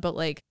working on. But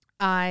like,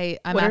 I'm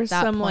at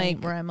that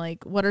point where I'm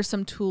like, what are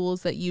some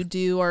tools that you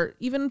do, or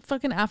even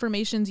fucking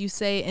affirmations you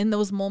say in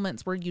those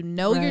moments where you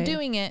know you're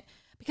doing it?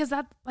 Because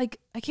that, like,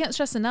 I can't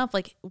stress enough.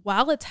 Like,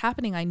 while it's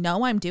happening, I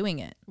know I'm doing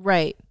it.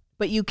 Right.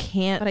 But you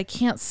can't. But I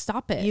can't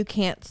stop it. You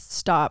can't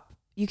stop.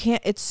 You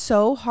can't. It's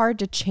so hard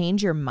to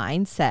change your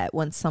mindset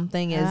when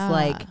something is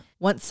like,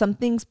 once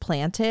something's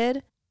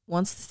planted.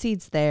 Once the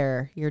seed's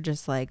there, you're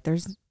just like,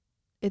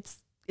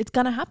 it's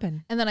gonna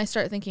happen. And then I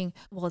start thinking,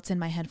 well, it's in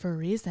my head for a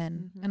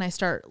reason. And I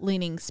start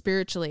leaning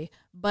spiritually.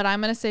 But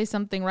I'm going to say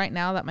something right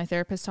now that my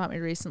therapist taught me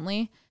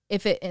recently.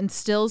 If it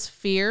instills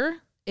fear,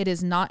 it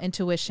is not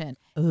intuition.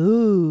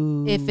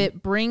 Ooh. If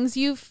it brings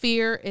you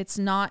fear, it's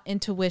not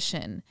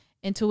intuition.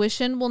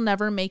 Intuition will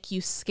never make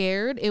you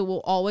scared. It will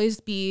always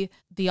be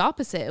the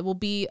opposite. It will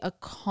be a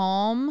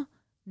calm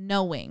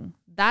knowing.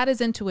 That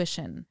is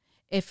intuition.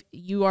 If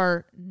you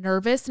are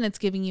nervous and it's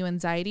giving you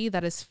anxiety,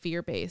 that is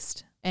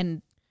fear-based.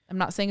 And I'm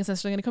not saying it's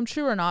necessarily going to come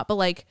true or not, but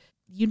like,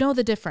 you know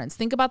the difference.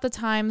 Think about the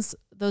times,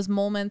 those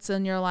moments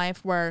in your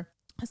life where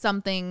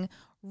something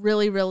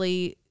really,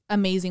 really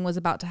amazing was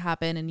about to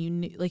happen and you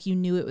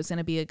knew it was going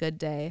to be a good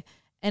day.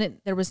 And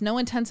there was no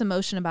intense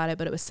emotion about it,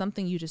 but it was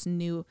something you just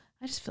knew,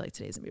 I just feel like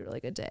today's going to be a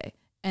really good day.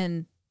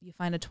 And you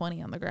find a 20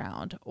 on the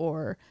ground,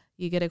 or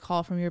you get a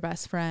call from your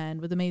best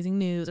friend with amazing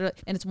news. And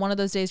it's one of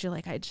those days you're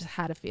like, I just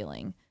had a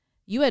feeling.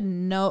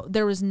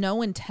 There was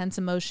no intense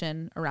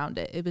emotion around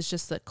it. It was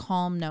just a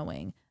calm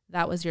knowing.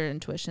 That was your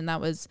intuition.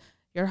 That was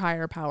your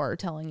higher power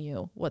telling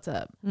you what's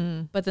up.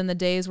 But then the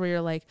days where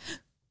you're like,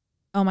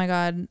 oh my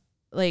God,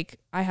 like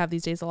I have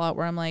these days a lot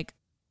where I'm like,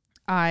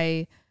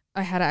 I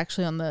had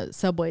actually on the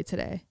subway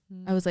today.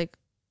 I was like,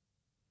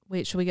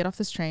 wait, should we get off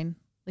this train?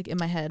 Like in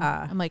my head,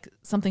 I'm like,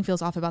 something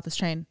feels off about this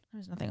train.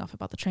 There's nothing off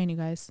about the train, you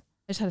guys.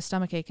 I just had a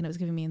stomach ache and it was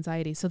giving me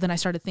anxiety. So then I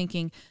started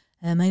thinking,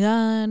 oh my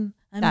God,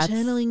 I'm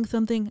channeling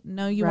something.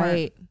 No, you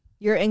aren't.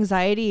 Your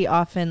anxiety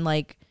often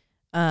like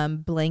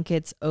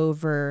blankets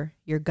over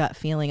your gut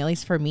feeling. At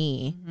least for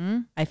me,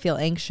 I feel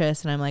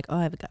anxious and I'm like, oh,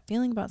 I have a gut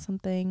feeling about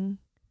something.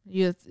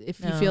 If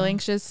you feel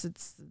anxious,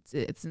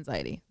 it's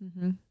anxiety.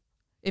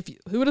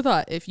 Who would have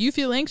thought? If you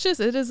feel anxious,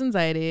 it is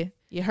anxiety.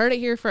 You heard it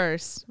here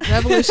first.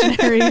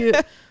 Revolutionary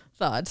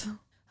thought.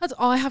 That's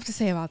all I have to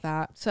say about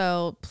that.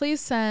 So please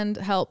send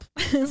help.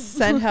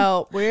 Send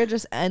help. We're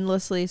just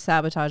endlessly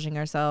sabotaging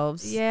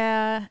ourselves.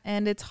 Yeah.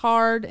 And it's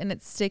hard and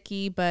it's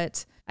sticky,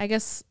 but I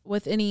guess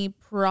with any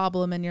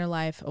problem in your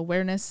life,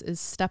 awareness is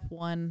step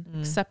one,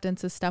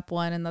 acceptance is step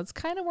one. And that's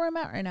kind of where I'm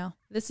at right now.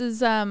 This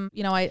is,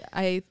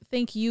 I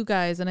thank you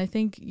guys and I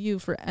thank you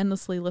for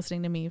endlessly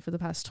listening to me for the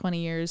past 20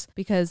 years,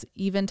 because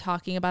even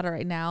talking about it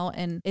right now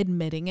and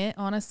admitting it,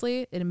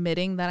 honestly,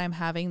 admitting that I'm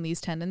having these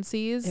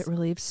tendencies, it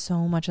relieves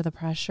so much of the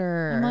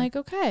pressure. I'm like,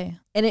 okay.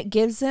 And it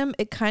gives them,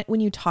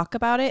 when you talk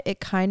about it, it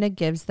kind of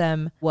gives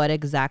them what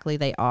exactly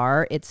they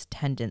are. It's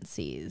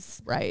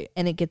tendencies. Right.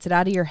 And it gets it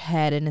out of your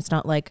head. And it's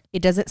not like,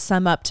 it doesn't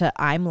sum up to,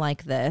 I'm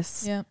like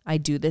this. Yeah. I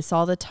do this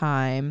all the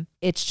time.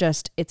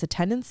 it's a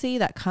tendency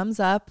that comes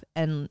up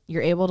and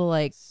you're able to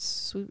like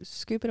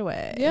scoop it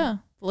away. Yeah.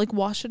 Like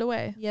wash it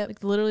away. Yep.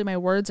 Like literally my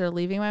words are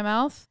leaving my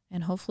mouth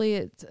and hopefully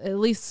it's at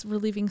least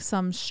relieving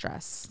some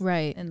stress.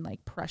 Right. And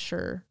like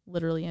pressure,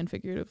 literally and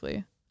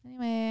figuratively.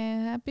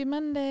 Anyway, happy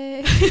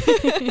Monday.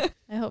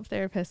 I hope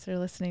therapists are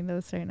listening to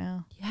this right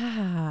now.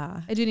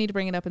 Yeah. I do need to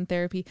bring it up in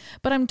therapy,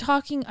 but I'm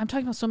talking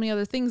about so many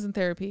other things in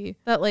therapy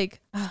that like,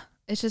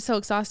 it's just so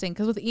exhausting.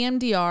 Cause with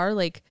EMDR,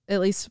 like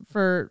at least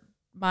for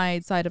my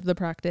side of the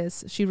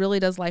practice, she really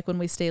does like when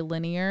we stay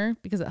linear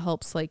because it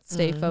helps like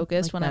stay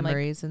focused like when I'm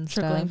like and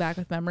trickling stuff. back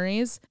with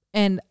memories.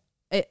 And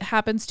it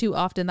happens too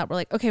often that we're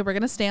like, okay, we're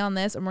going to stay on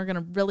this and we're going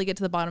to really get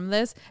to the bottom of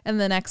this. And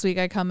the next week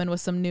I come in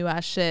with some new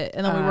ass shit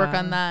and then we work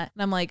on that.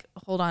 And I'm like,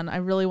 hold on, I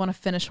really want to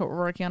finish what we're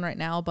working on right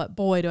now. But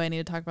boy, do I need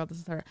to talk about this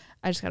with her.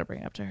 I just got to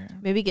bring it up to her.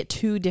 Maybe get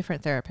 2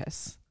 different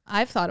therapists.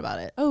 I've thought about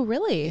it. Oh,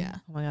 really? Yeah.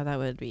 Oh my God, that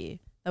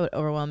would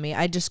overwhelm me.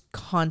 I'd just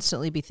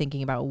constantly be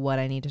thinking about what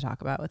I need to talk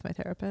about with my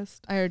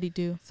therapist. I already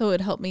do. So it'd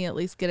help me at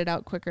least get it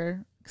out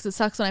quicker because it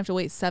sucks when I have to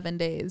wait 7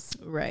 days.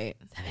 Right.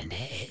 7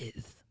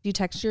 days. Do you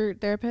text your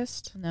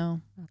therapist? No,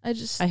 I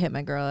hit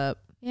my girl up.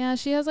 Yeah,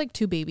 she has like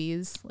 2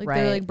 babies. Like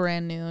they're like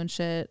brand new and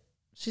shit.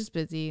 She's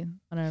busy.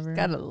 Whatever.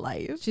 Got a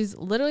life. She's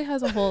literally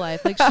has a whole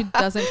life. Like she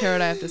doesn't care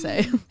what I have to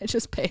say. I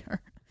just pay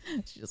her.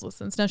 She just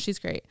listens. No, she's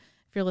great.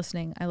 If you're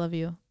listening, I love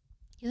you.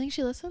 You think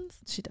she listens?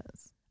 She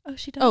does. Oh,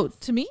 she does. Oh,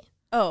 to me?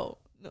 Oh,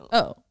 no.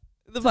 Oh,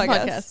 The to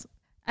podcast.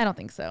 I don't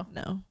think so.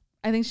 No.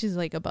 I think she's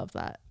like above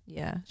that.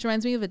 Yeah. She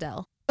reminds me of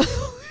Adele.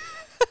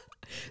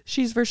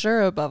 She's for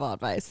sure above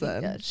advice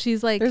then. Yeah,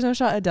 she's like, there's no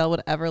shot Adele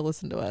would ever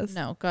listen to us.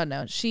 no, God,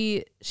 no.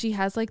 She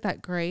has like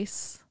that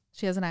grace.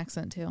 She has an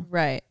accent too.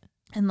 Right.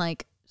 And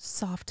like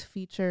soft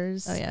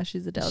features. Oh yeah,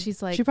 she's Adele.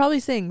 She's like, she probably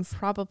sings.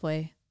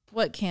 probably.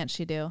 What can't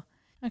she do?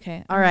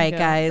 Okay. All right,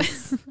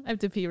 guys. I have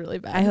to pee really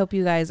bad. I hope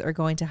you guys are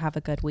going to have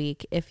a good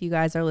week. If you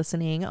guys are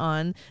listening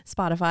on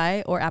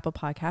Spotify or Apple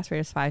Podcasts,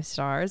 rate us 5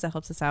 stars. That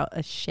helps us out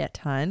a shit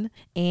ton.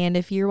 And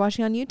if you're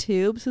watching on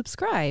YouTube,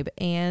 subscribe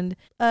and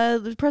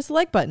press the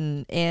like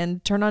button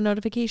and turn on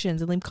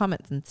notifications and leave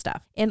comments and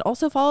stuff. And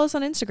also follow us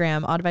on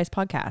Instagram, Odd Advice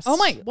Podcast. Oh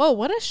my, whoa,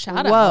 what a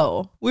shout out.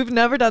 Whoa. We've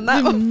never done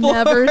that We've before.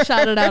 never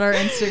shouted out our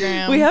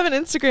Instagram. We have an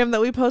Instagram that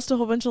we post a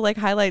whole bunch of like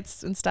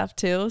highlights and stuff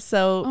too.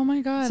 So oh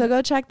my God. So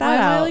go check that Why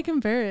out. am I like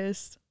embarrassed?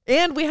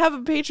 And we have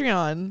a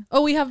Patreon.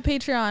 Oh, we have a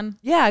Patreon.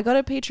 Yeah, go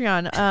to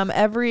Patreon.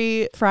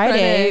 Every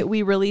Friday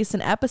we release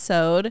an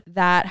episode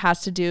that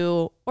has to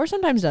do, or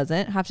sometimes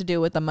doesn't have to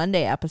do with the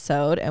Monday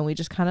episode. And we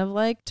just kind of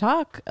like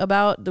talk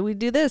about we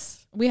do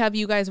this. We have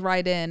you guys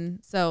write in.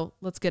 So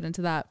let's get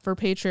into that for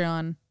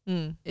Patreon.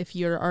 If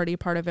you're already a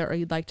part of it or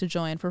you'd like to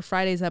join for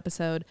Friday's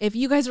episode. If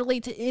you guys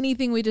relate to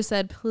anything we just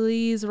said,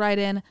 please write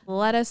in.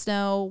 Let us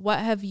know. What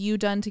have you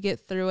done to get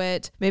through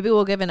it? Maybe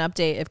we'll give an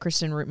update if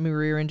Kristen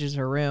rearranges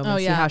her room and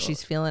see how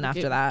she's feeling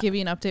after that. Give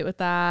you an update with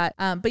that.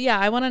 But yeah,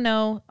 I want to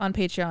know on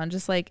Patreon,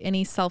 just like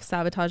any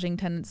self-sabotaging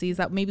tendencies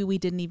that maybe we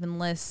didn't even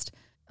list.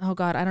 Oh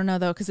God, I don't know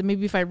though, because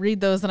maybe if I read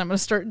those, then I'm going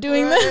to start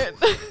doing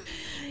that.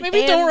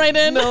 Maybe don't write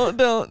in.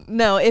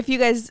 No. If you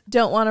guys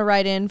don't want to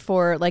write in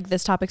for like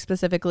this topic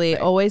specifically,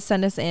 always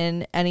send us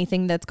in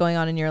anything that's going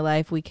on in your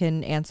life. We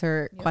can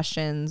answer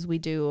questions. We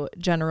do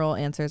general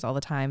answers all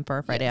the time for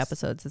our Friday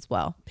episodes as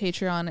well.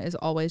 Patreon is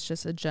always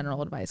just a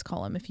general advice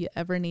column. If you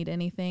ever need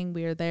anything,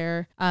 we are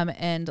there.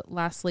 And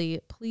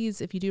lastly,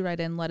 please, if you do write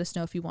in, let us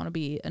know if you want to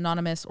be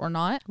anonymous or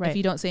not. Right. If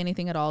you don't say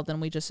anything at all, then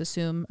we just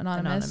assume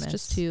anonymous.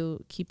 Just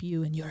to keep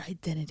you in your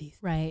identities.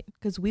 Right.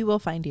 Because we will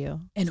find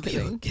you. And we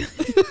will.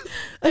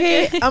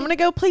 Okay, I'm gonna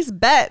go place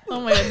bet. Oh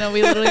my God, no,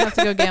 we literally have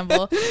to go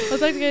gamble. We'll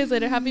talk to you guys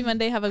later. Happy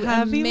Monday. Have an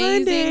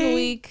amazing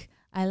week.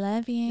 I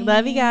love you.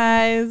 Love you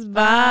guys.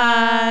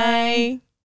 Bye.